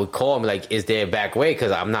 I would call him like, is there a back way?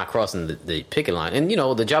 Because I'm not crossing the picket line. And,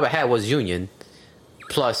 the job I had was union.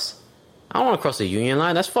 Plus, I don't want to cross the union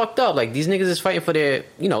line. That's fucked up. Like, these niggas is fighting for their,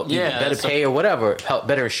 better pay or whatever.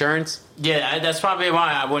 Better insurance. Yeah, that's probably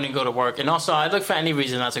why I wouldn't go to work. And also, I look for any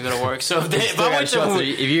reason not to go to work. So if I went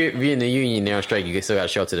if you're in the union, they're on strike, you still got to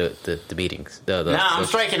show up to the meetings. I'm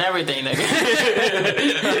striking everything, nigga.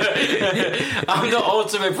 I'm the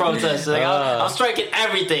ultimate protester. Like, I'm striking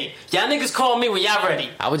everything. Y'all niggas call me when y'all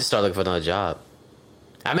ready. I would just start looking for another job.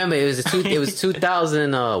 I remember it was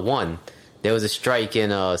 2001. There was a strike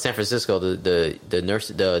in San Francisco, the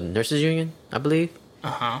nurses union, I believe.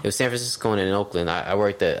 Uh-huh. It was San Francisco and in Oakland. I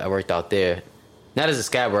worked out there, not as a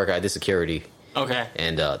scab worker. I did security. Okay.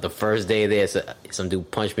 And the first day there, some dude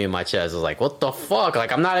punched me in my chest. I was like, "What the fuck?"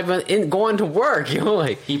 Like I'm not even going to work.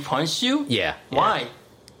 Like he punched you? Yeah. Why?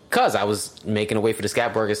 Cause I was making a way for the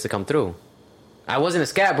scab workers to come through. I wasn't a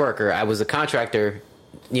scab worker. I was a contractor.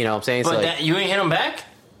 You know what I'm saying? But so you ain't hit him back?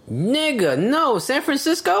 Nigga, no. San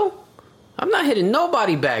Francisco? I'm not hitting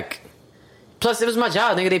nobody back. Plus, it was my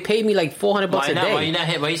job, nigga. They paid me like $400 a day. Why you not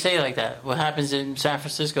hit? Why you say it like that? What happens in San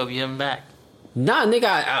Francisco if you hit them back? Nah,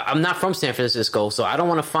 nigga, I'm not from San Francisco, so I don't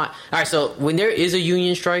want to find... All right, so when there is a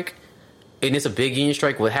union strike, and it's a big union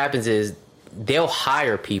strike, what happens is they'll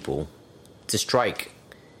hire people to strike.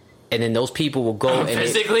 And then those people will go and...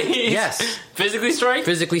 Physically? Yes. Physically strike?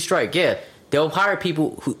 Physically strike, yeah. They'll hire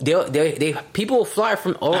people who... People will fly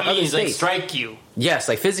from all other states. Like strike you. Yes,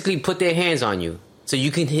 like physically put their hands on you. So you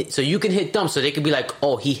can hit them, so they can be like,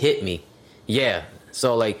 oh, he hit me. Yeah.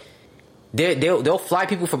 So, like, they'll fly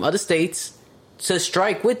people from other states to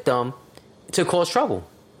strike with them to cause trouble.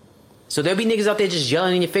 So there'll be niggas out there just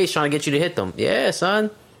yelling in your face trying to get you to hit them. Yeah,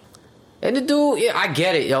 son. And the dude, yeah, I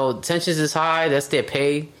get it, yo. Tensions is high. That's their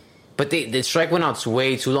pay. But the strike went on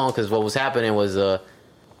way too long because what was happening was the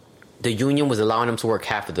union was allowing them to work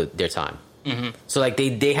half of their time. Mm-hmm. So, like,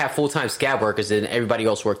 they have full-time scab workers and everybody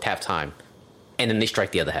else worked half-time. And then they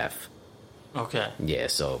strike the other half. Okay. Yeah,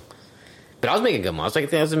 so... But I was making good money.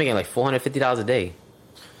 I was making like $450 a day.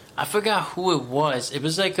 I forgot who it was. It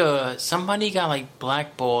was like somebody got like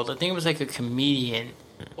blackballed. I think it was like a comedian,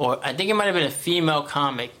 or I think it might have been a female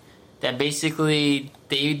comic that basically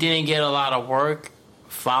they didn't get a lot of work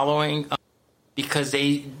following because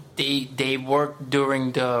they worked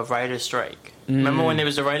during the writer's strike. Remember when there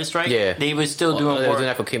was a writer's strike? Yeah, they were still doing work. They were doing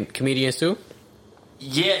that for comedians too.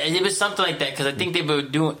 Yeah, it was something like that because I think they were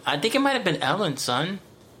doing. I think it might have been Ellen, son.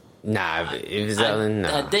 Nah, it was Ellen.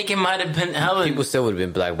 Nah. I think it might have been Ellen. People still would have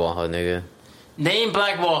been blackball her, nigga. They ain't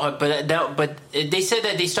blackball her, but they said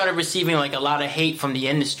that they started receiving like a lot of hate from the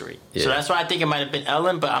industry. Yeah. So that's why I think it might have been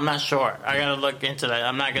Ellen, but I'm not sure. I gotta look into that.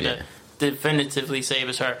 I'm not gonna definitively say it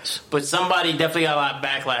was her, but somebody definitely got a lot of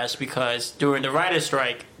backlash because during the writer's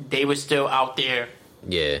strike, they were still out there.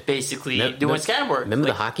 Yeah, basically doing scab work. Remember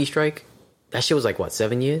the hockey strike? That shit was like what,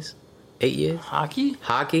 7 years, 8 years?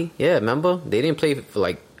 Hockey? Yeah, remember? They didn't play for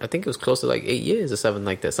like, I think it was close to like 8 years or something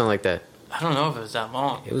like that. Something like that. I don't know if it was that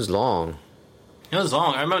long. It was long. It was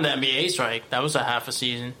long. I remember the NBA strike. That was a half a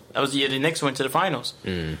season. That was the year the Knicks went to the finals.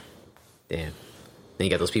 Damn. Then you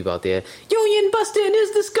got those people out there. Union busting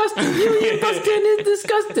is disgusting. Union busting is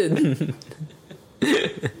disgusting.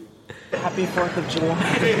 Happy 4th of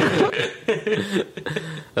July.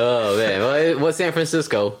 Oh man, well, what's San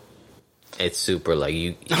Francisco? It's super like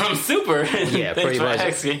you. I'm super. Yeah, pretty much.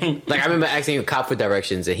 Asking. Like I remember asking a cop for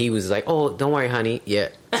directions, and he was like, "Oh, don't worry, honey. Yeah."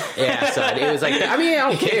 So it was like, I mean, I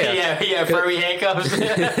don't care. Yeah, furry handcuffs.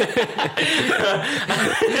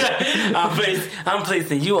 I'm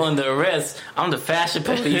placing you under arrest. I'm the fashion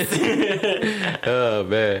police. Oh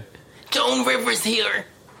man, Joan Rivers here.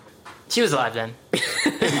 She was alive then.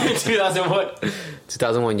 2001.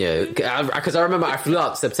 2001, yeah. Because I remember I flew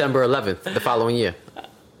out September 11th the following year.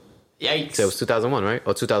 Yikes. So it was 2001, right?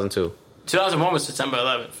 Or 2002? 2001 was September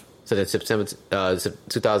 11th. So then September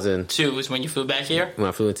 2002 was when you flew back here? When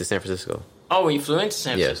I flew into San Francisco. Oh, when you flew into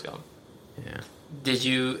San Francisco? Yeah. Did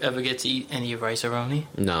you ever get to eat any rice-a-roni?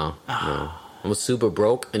 No. I was super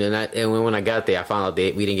broke, and then when I got there, I found out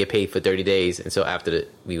we didn't get paid for 30 days until after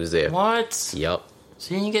we was there. What? Yep.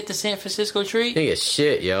 So you didn't get the San Francisco treat? You didn't get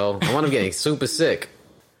shit, yo. I wound up getting super sick.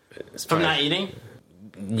 From not eating?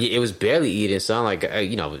 It was barely eating, son. Like,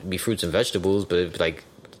 it'd be fruits and vegetables, but it'd be like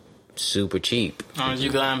super cheap. Aren't you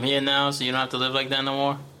glad I'm here now, so you don't have to live like that no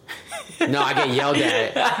more? No, I get yelled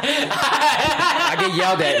at. I get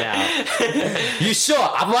yelled at now. You sure?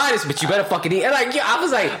 I'm honest, but you better fucking eat. And like, I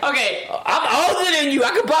was like, okay, I'm older than you. I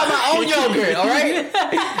could buy my own yogurt. All right,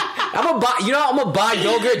 I'm gonna buy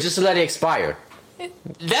yogurt just to let it expire.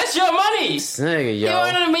 That's your money. Nigga, yo. You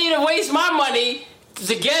wanted me to waste my money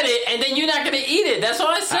to get it, and then you're not gonna eat it. That's all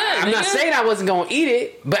I said. I'm not saying I wasn't gonna eat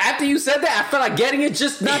it, but after you said that, I felt like getting it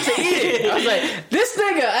just not to eat it. I was like, this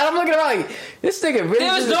nigga, and I'm looking around like, this nigga really.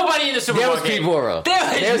 There was nobody in the supermarket. There was people around.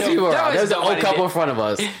 There was people around. There was an old couple in front of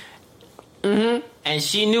us. Mm-hmm. And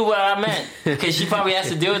she knew what I meant because she probably has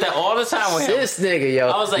to deal with that all the time with him. This nigga, yo.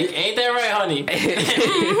 I was like, ain't that right, honey?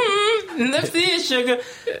 Let's see it, sugar.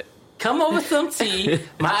 Come over some tea.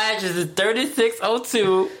 My address is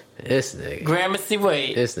 3602. This nigga. Gramercy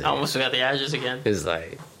Way. This nigga. I almost forgot the address again. It's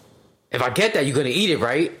like, if I get that, you're gonna eat it,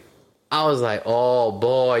 right? I was like, oh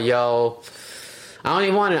boy, yo. I don't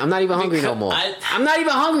even want it. I'm not even hungry no more. I'm not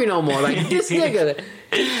even hungry no more. Like, this nigga.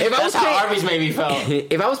 That's how Arby's made me feel.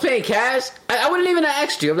 If I was paying cash, I wouldn't even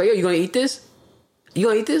ask you. I'm like, yo, you gonna eat this? You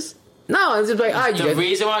gonna eat this? No, it's just like, all right, the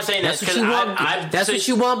reason why I'm saying that is because that's what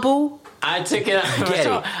you want, boo? I took it.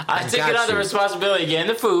 I took it on the responsibility of getting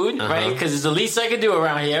the food, right? Because it's the least I could do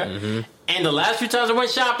around here. Mm-hmm. And the last few times I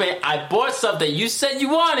went shopping, I bought stuff that you said you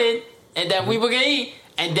wanted and that we were gonna eat,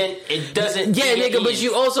 and then it doesn't. Yeah, nigga, but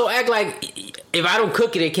you also act like If I don't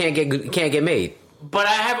cook it, it can't get made. But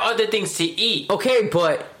I have other things to eat. Okay,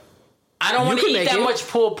 but I don't want to eat that much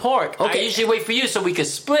pulled pork. Okay. I usually wait for you so we could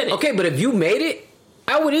split it. Okay, but if you made it,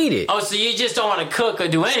 I would eat it. Oh, so you just don't want to cook or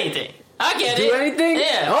do anything? I get it. Do anything?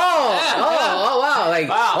 Yeah. Oh, wow. Like,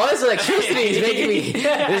 all this electricity is making me...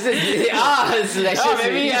 This is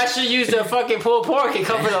electricity. Maybe I should use the fucking pulled pork and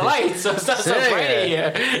cover the lights so it's not so bright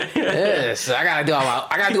here. Yes, I gotta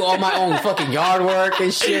do all my own fucking yard work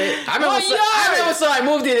and shit. I remember so I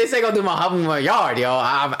moved in, they say go do my yard, yo.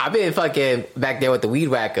 I've been fucking back there with the weed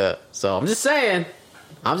whacker. So I'm just saying.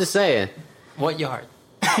 What yard?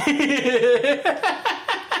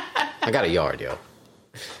 I got a yard, yo.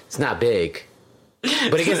 It's not big,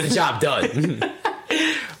 but it gets the job done.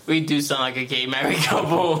 We do sound like a gay married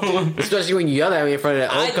couple. Especially when you yell at me in front of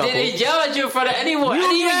that old couple. I didn't yell at you in front of anyone.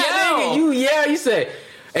 You yell. You said,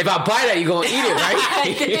 if I bite that, you gonna eat it, right?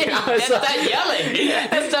 That's not yelling.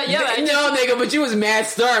 That's not yelling. No, nigga, but you was mad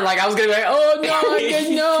stern. Like, I was gonna be like, oh, no, I guess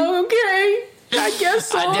no, okay. I guess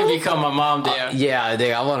so. I did become my mom there. Yeah,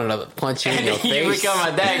 nigga, I wanted to punch you in your face. You become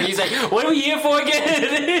my dad. He's like, what are we here for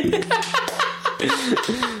again?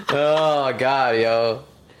 Oh God, yo,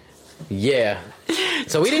 yeah.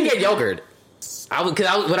 So we didn't get yogurt.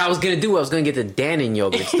 What I was gonna do, I was gonna get the Dannon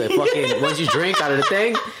yogurts. The fucking once you drink out of the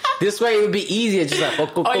thing, this way it would be easier. Just like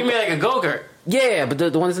oh, you mean like a Go-Gurt? Yeah, but the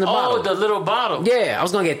ones in the bottle. Oh, the little bottle. Yeah, I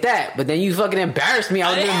was gonna get that, but then you fucking embarrassed me. I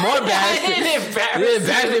was even more embarrassed. You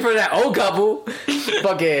embarrassed me for that old couple.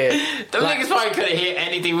 Fucking. Them niggas probably couldn't hear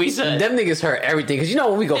anything we said. Them niggas heard everything because you know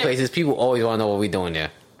when we go places, people always want to know what we doing there.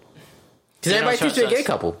 Because everybody thinks you're a gay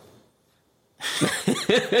couple.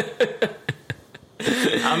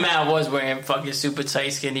 I'm mad I was wearing fucking super tight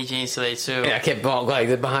skinny jeans today too. Yeah, I kept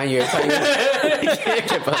like behind you.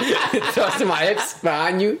 Tossing my hips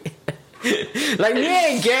behind you. Like, we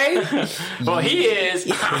ain't gay. Well, he is.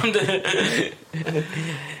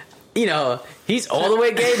 You know, he's all the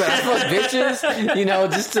way gay, but I fuck bitches. You know,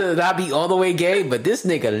 just to not be all the way gay. But this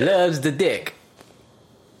nigga loves the dick.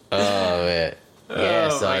 Oh, man. Yeah,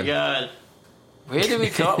 oh, my God. Where did we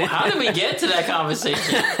go? How did we get to that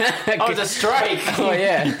conversation? Oh, the strike. Oh,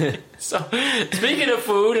 yeah. So, speaking of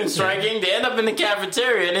food and striking, they end up in the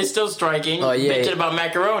cafeteria and they're still striking. Oh, yeah. Bitching about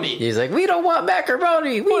macaroni. He's like, we don't want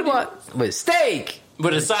macaroni. We want with steak.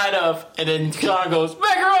 With a side of, and then Sean goes,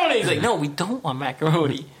 macaroni. He's like, no, we don't want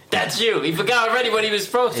macaroni. That's you. He forgot already what he was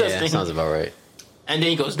protesting. Yeah, sounds about right. And then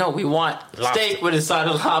he goes, no, we want steak with a side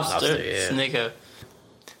of lobster. Yeah. Nigga.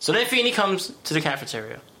 So then Feeney comes to the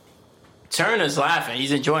cafeteria. Turner's laughing.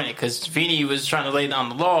 He's enjoying it because Feeney was trying to lay down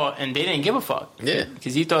the law and they didn't give a fuck. Yeah.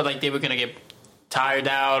 Because he thought like they were going to get tired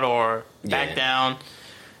out or back down.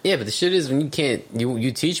 Yeah, but the shit is when you can't,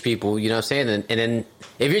 you teach people, you know what I'm saying? And then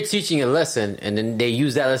if you're teaching a lesson and then they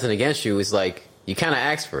use that lesson against you, it's like you kind of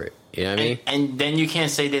ask for it. You know what I mean? And then you can't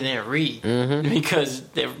say they didn't read because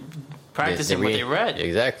they're practicing what they read.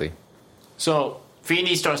 Exactly. So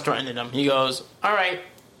Feeney starts threatening them. He goes, all right,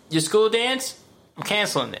 your school dance? I'm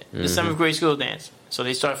canceling it. The 7th grade school dance. So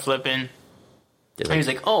they start flipping. And he's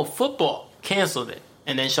like, oh, football. Canceled it.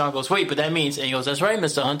 And then Sean goes, wait, but that means... And he goes, that's right,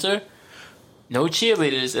 Mr. Hunter. No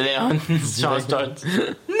cheerleaders. And then Sean starts, no!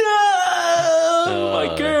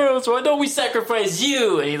 My girls, why don't we sacrifice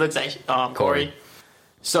you? And he looks at Corey.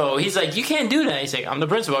 So he's like, you can't do that. He's like, I'm the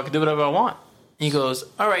principal. I can do whatever I want. And he goes,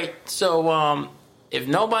 all right, so if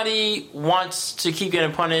nobody wants to keep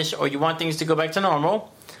getting punished or you want things to go back to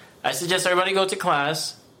normal... I suggest everybody go to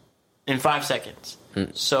class in 5 seconds.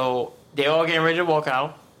 So they're all getting ready to walk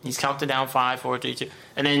out. He's counting down 5, 4, 3, 2.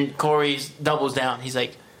 And then Corey doubles down. He's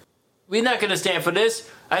like, we're not going to stand for this.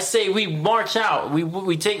 I say we march out. We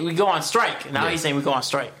go on strike. Now he's saying we go on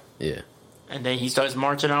strike. Yeah. And then he starts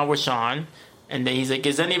marching out with Sean. And then he's like,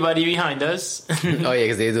 is anybody behind us? Oh, yeah,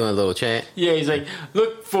 because they're doing a little chant. Yeah, he's like,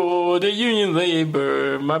 look for the union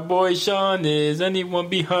labor. My boy Sean, is anyone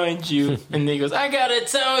behind you? And he goes, I gotta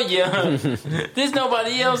tell you, there's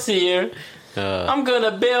nobody else here. I'm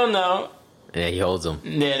gonna bail now. Yeah, he holds them.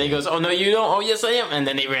 Yeah, they goes, oh, no, you don't? Oh, yes, I am. And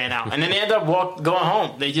then they ran out. And then they end up going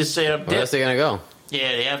home. They just straight up Where else they gonna go?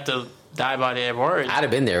 Yeah, they have to die by their word. I'd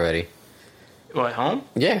have been there already. What, home?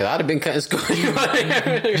 Yeah, I'd have been cutting school. Yeah,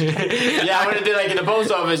 I would have did like in the post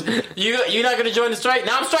office. You're not going to join the strike?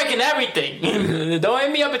 Now I'm striking everything. Don't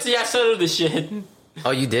hit me up until y'all settle this shit.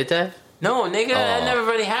 Oh, you did that? No, nigga, that never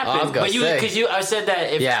really happened. But I said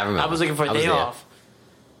that if I was looking for a day off.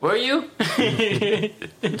 Were you?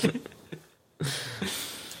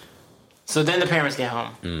 So then the parents get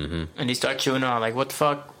home. And they start chewing on like, what the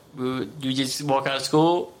fuck? You just walk out of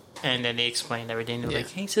school? And then they explained everything. They're like,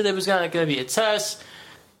 he said there was going to be a test.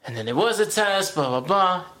 And then there was a test, blah, blah,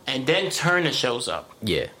 blah. And then Turner shows up.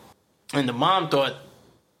 Yeah. And the mom thought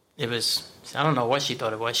it was, I don't know what she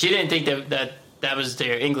thought it was. She didn't think that was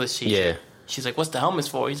their English teacher. Yeah. She's like, what's the helmets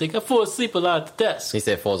for? He's like, I fall asleep a lot at the desk. He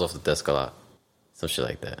said falls off the desk a lot. Some shit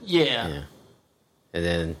like that. Yeah. And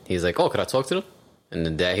then he's like, oh, could I talk to them? And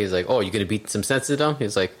then dad, he's like, oh, you gonna beat some sense to them?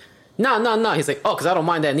 He's like, no. He's like, oh, because I don't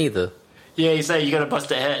mind that neither. Yeah, he said, you gotta bust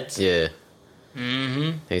their heads. Yeah. Mm-hmm.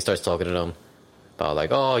 And he starts talking to them about like,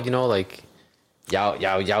 oh, you know, like, y'all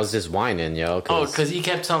was just whining, yo. Because he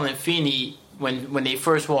kept telling Feeney when they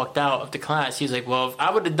first walked out of the class, he was like, well, if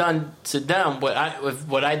I would have done to them what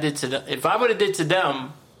I did to them, if I would have did to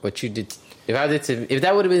them what you did, if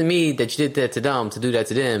that would have been me that you did that to them, to do that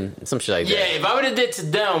to them, some shit like that. Yeah, if I would have did to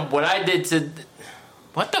them what I did to,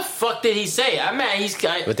 what the fuck did he say? I'm mad.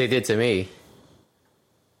 What they did to me.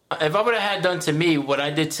 If I would have had done to me what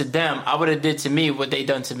I did to them, I would have did to me what they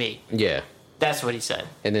done to me. Yeah. That's what he said.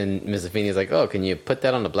 And then Mr. Feeney's like, oh, can you put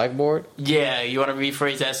that on the blackboard? Yeah, you want to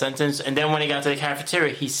rephrase that sentence? And then when he got to the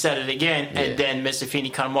cafeteria, he said it again, and then Mr.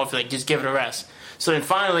 Feeney cut him off, like, just give it a rest. So then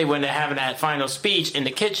finally, when they're having that final speech in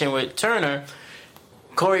the kitchen with Turner,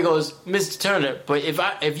 Corey goes, Mr. Turner, but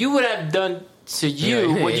if you would have done to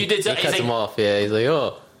you what you did to... He cuts him off, yeah. He's like,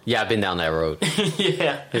 oh, yeah, I've been down that road.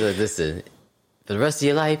 Yeah. He's like, listen, for the rest of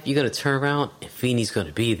your life, you're going to turn around, and Feeney's going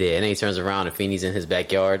to be there. And then he turns around, and Feeney's in his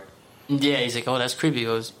backyard. Yeah, he's like, oh, that's creepy. He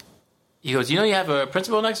goes, you know you have a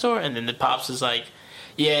principal next door? And then the pops is like,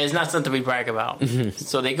 yeah, it's not something we brag about.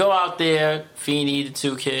 So they go out there, Feeney, the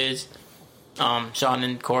two kids, Sean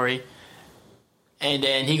and Corey. And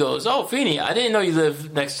then he goes, oh, Feeney, I didn't know you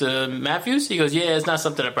live next to Matthews. He goes, yeah, it's not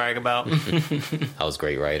something to brag about. That was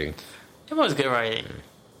great writing. It was good writing.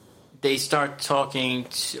 They start talking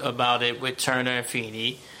about it with Turner and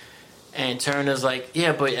Feeney. And Turner's like,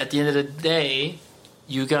 yeah, but at the end of the day...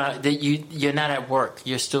 You're not at work.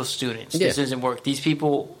 You're still students. Yeah. This isn't work. These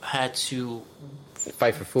people had to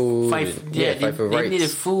fight for food. Fight for rights. They needed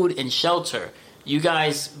food and shelter. You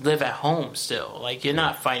guys live at home still. Like, you're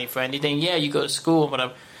not fighting for anything. Yeah, you go to school and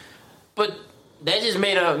whatever. But that just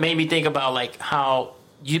made me think about like how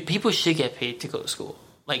people should get paid to go to school.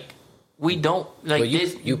 Like, we don't like. Well,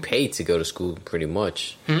 you pay to go to school pretty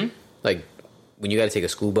much. Like when you got to take a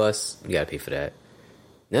school bus, you got to pay for that.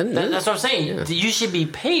 That's what I'm saying. Yeah. You should be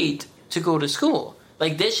paid to go to school.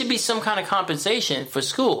 Like, there should be some kind of compensation for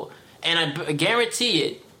school. And I guarantee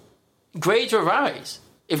it, grades will rise.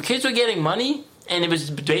 If kids were getting money and it was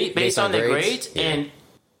based on their grades, and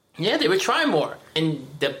they would try more. And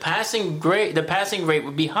the passing rate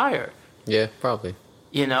would be higher. Yeah, probably.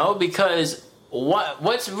 You know, because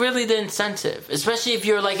what's really the incentive, especially if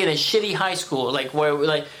you're like in a shitty high school, like where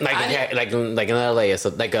like in LA, so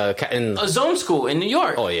like a zone school in New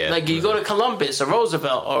York. Oh yeah, like you go to Columbus or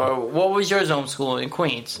Roosevelt, or what was your zone school in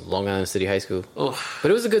Queens? Long Island City High School. Oof.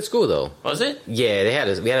 But it was a good school though. Was it? Yeah,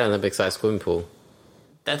 we had an Olympic sized swimming pool.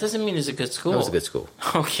 That doesn't mean it's a good school. It was a good school.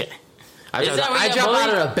 Okay. I dropped out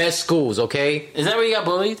of the best schools. Okay. Is that where you got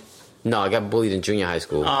bullied? No, I got bullied in junior high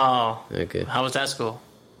school. Oh. Okay. How was that school?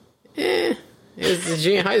 It's a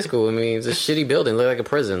junior high school. I mean, it's a shitty building. It looked like a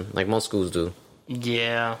prison, like most schools do.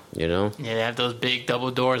 Yeah. You know? Yeah, they have those big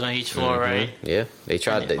double doors on each floor, right? Yeah. They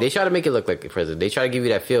try to make it look like a prison. They try to give you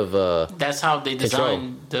that feel of that's how they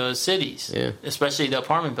design the cities. Yeah. Especially the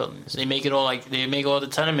apartment buildings. They make all the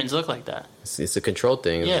tenements look like that. It's a control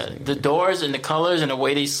thing. Yeah. The doors and the colors and the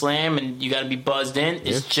way they slam and you got to be buzzed in.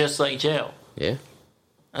 It's just like jail. Yeah.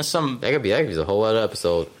 That's some. That could be a whole other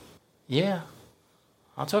episode. Yeah.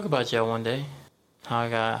 I'll talk about jail one day. How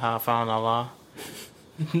I found Allah.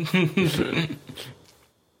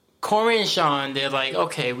 Corey and Sean, they're like,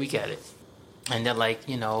 okay, we get it. And they're like,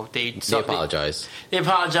 you know, they apologize. They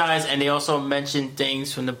apologize, and they also mention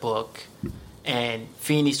things from the book. And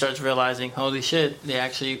Feeney starts realizing, holy shit, they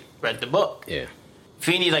actually read the book. Yeah.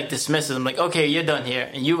 Feeney, like, dismisses them, like, okay, you're done here.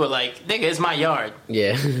 And you were like, nigga, it's my yard.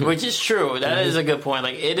 Yeah. Which is true. That is a good point.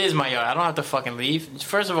 Like, it is my yard. I don't have to fucking leave.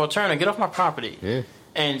 First of all, Turner, get off my property. Yeah.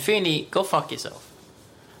 And Feeney, go fuck yourself.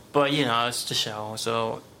 But, you know, it's the show.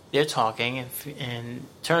 So they're talking, and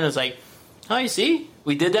Turner's like, oh, you see?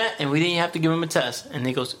 We did that, and we didn't have to give him a test. And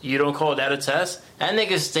he goes, you don't call that a test? That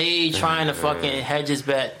nigga stayed trying to fucking hedge his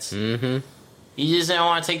bets. Mm-hmm. He just didn't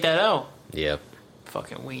want to take that out. Yep.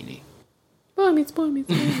 Fucking weenie. Boy meets.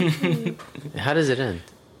 How does it end?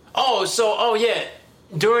 Yeah.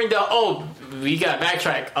 We got to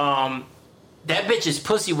backtrack. That bitch is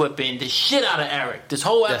pussy whipping the shit out of Eric this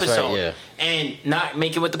whole episode. Right, yeah. And not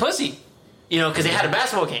making with the pussy. You know, because they had a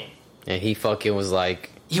basketball game. And he fucking was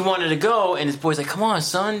like... He wanted to go, and his boy's like, come on,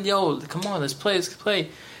 son. Yo, come on, let's play.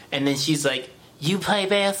 And then she's like, you play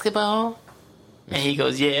basketball? And he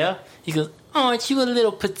goes, yeah. He goes, aren't you a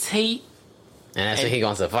little petite? And that's when he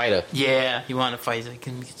wants to fight her. Yeah, he wanted to fight. He's like,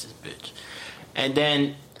 "Let me get this bitch." And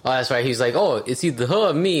then, oh, that's right. He's like, "Oh, it's either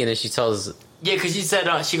her or me." And then she tells, yeah, because she said,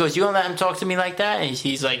 she goes, "You gonna let him talk to me like that?" And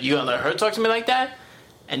he's like, "You gonna let her talk to me like that?"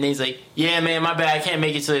 And then he's like, "Yeah, man, my bad. I can't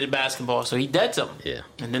make it to the basketball." So he deads him. Yeah.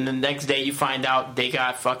 And then the next day, you find out they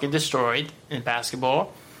got fucking destroyed in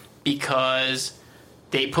basketball because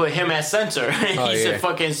they put him as center. He's a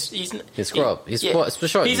fucking... He's a scrub. He's short.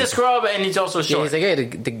 He's a scrub, and he's also short. Yeah, he's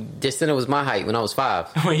like, hey, the center was my height when I was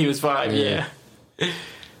 5. When he was 5, yeah.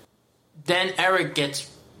 Then Eric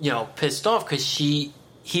gets, pissed off because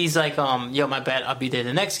he's like, yo, my bad, I'll be there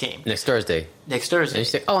the next game. Next Thursday. Next Thursday. And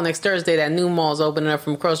she's like, oh, next Thursday, that new mall's opening up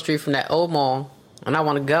from across the street from that old mall, and I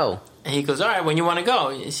want to go. And he goes, all right, when you want to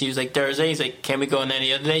go? She was like, Thursday. He's like, can we go on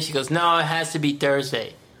any other day? She goes, no, it has to be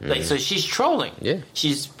Thursday. Like, so she's trolling. Yeah.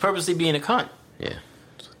 She's purposely being a cunt. Yeah.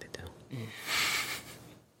 That's what they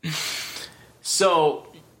do. So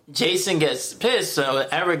Jason gets pissed, so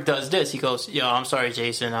Eric does this. He goes, yo, I'm sorry,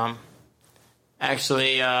 Jason.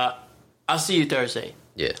 Actually, I'll see you Thursday.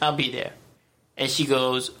 Yeah. I'll be there. And she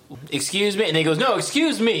goes, excuse me? And he goes, no,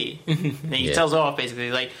 excuse me. And he tells her off, basically,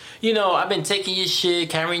 like, I've been taking your shit,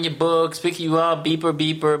 carrying your books, picking you up, beeper,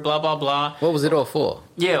 beeper, blah, blah, blah. What was it all for?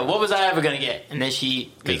 Yeah, what was I ever going to get? And then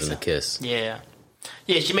she gives him a kiss. Yeah.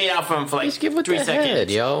 Yeah, she made out for him for like 3 seconds. Head,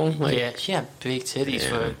 yo. Like, yeah, she had big titties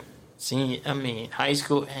for high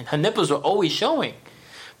school, and her nipples were always showing.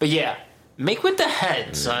 But yeah, make with the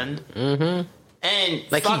head, son. Mm-hmm. And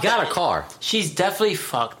like he got a car. She's definitely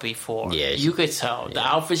fucked before. Yeah, you could tell. The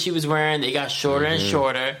outfit she was wearing, they got shorter and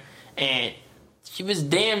shorter, and she was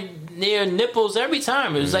damn near nipples every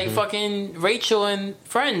time. It was like fucking Rachel and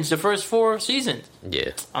Friends, the first 4 seasons.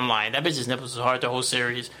 Yeah, I'm lying. That bitch's nipples was hard the whole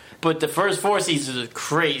series, but the first 4 seasons was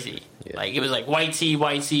crazy. Yeah. Like it was like white tea,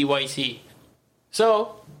 white tea, white tea.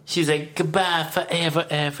 So she's like, goodbye forever,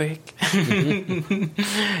 Eric.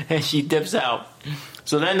 And she dips out.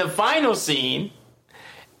 So then the final scene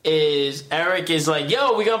is Eric is like,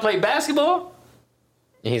 yo, we gonna play basketball?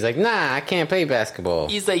 And he's like, nah, I can't play basketball.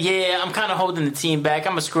 He's like, yeah, I'm kind of holding the team back.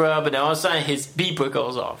 I'm a scrub. And then all of a sudden his beeper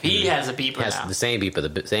goes off. He has a beeper now. The same beeper,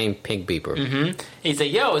 the same pink beeper. Mm-hmm. He's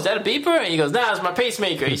like, yo, is that a beeper? And he goes, nah, it's my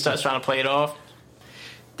pacemaker. He starts trying to play it off.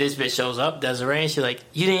 This bitch shows up, Desiree, and she's like,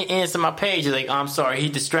 you didn't answer my page. He's like, oh, I'm sorry, he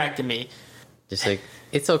distracted me. Just like,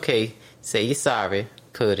 it's okay. Say you're sorry.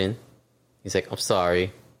 Couldn't. He's like, I'm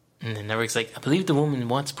sorry. And then Eric's like, I believe the woman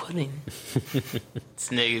wants pudding. It's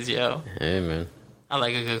niggas, yo. Hey, man. I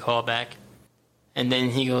like a good callback. And then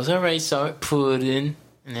he goes, all right, sorry, pudding.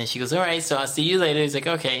 And then she goes, all right, so I'll see you later. He's like,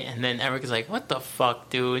 okay. And then Eric is like, what the fuck,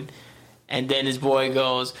 dude? And then his boy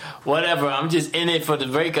goes, whatever, I'm just in it for the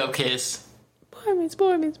breakup kiss. Boy meets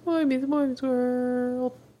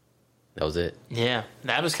world. That was it. Yeah,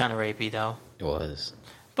 that was kind of rapey, though. It was.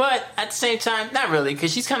 But at the same time, not really,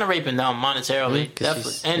 because she's kind of raping them monetarily.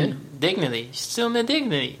 Definitely. And dignity. She's still in their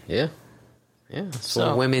dignity. Yeah. Yeah. That's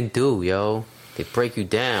what women do, yo. They break you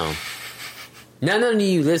down. None of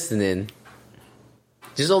you listening.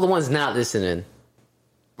 Just all the ones not listening.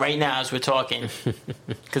 Right now as we're talking.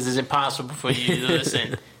 Because it's impossible for you to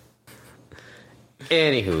listen.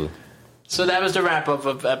 Anywho. So that was the wrap-up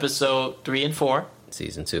of episode 3 and 4.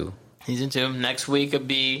 Season 2. Season 2. Next week would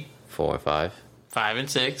be... 4 and 5. 5 and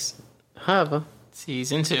 6. However.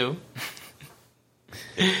 Season 2.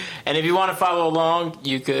 And if you want to follow along,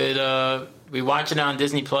 you could... we watch it on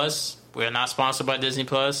Disney Plus. We're not sponsored by Disney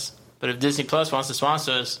Plus. But if Disney Plus wants to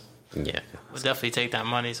sponsor us... Yeah. We'll definitely take that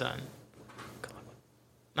money, son.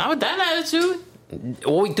 Not with that attitude.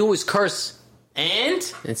 All we do is curse. And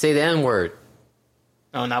say the N-word.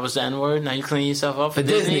 Oh, and that was the N-word? Now you clean yourself up for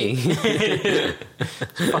Disney?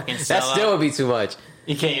 Fucking sell that still would be too much.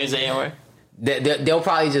 You can't use the N-word? They'll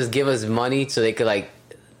probably just give us money so they could, like...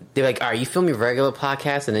 They're like, all right, you film your regular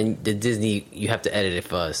podcast, and then the Disney, you have to edit it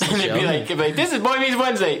for us. And they'd be like, this is Boy Meets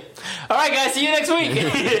Wednesday. All right, guys, see you next week.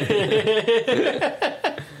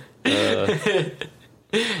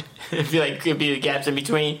 It'd be the gaps in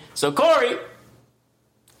between. So, Corey,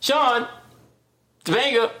 Sean,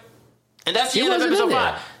 Topanga... And that's the end of episode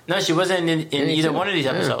 5. No, she wasn't in either one of these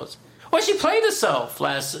episodes. Well, she played herself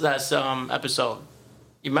last episode.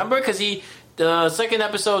 You remember? Because the second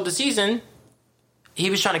episode of the season,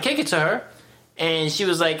 he was trying to kick it to her, and she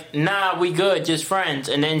was like, nah, we good, just friends.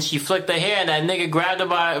 And then she flicked her hair, and that nigga grabbed her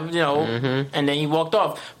by, and then he walked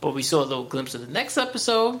off. But we saw a little glimpse of the next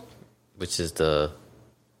episode. Which is the...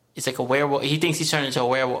 It's like a werewolf. He thinks he's turned into a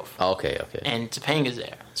werewolf. Oh, okay. And Topanga's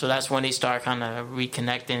there. So that's when they start kind of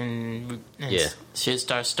reconnecting and shit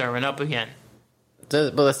starts stirring up again.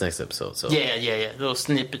 But that's next episode. So Yeah. Little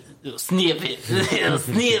snippet.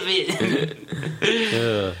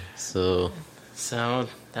 So So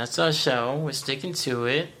that's our show. We're sticking to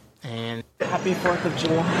it. And Happy 4th of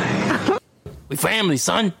July. we family,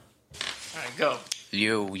 son. All right, go.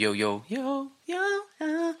 Yo, yo, yo, yo, yo.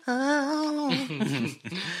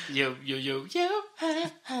 Yo, yo, yo, yo.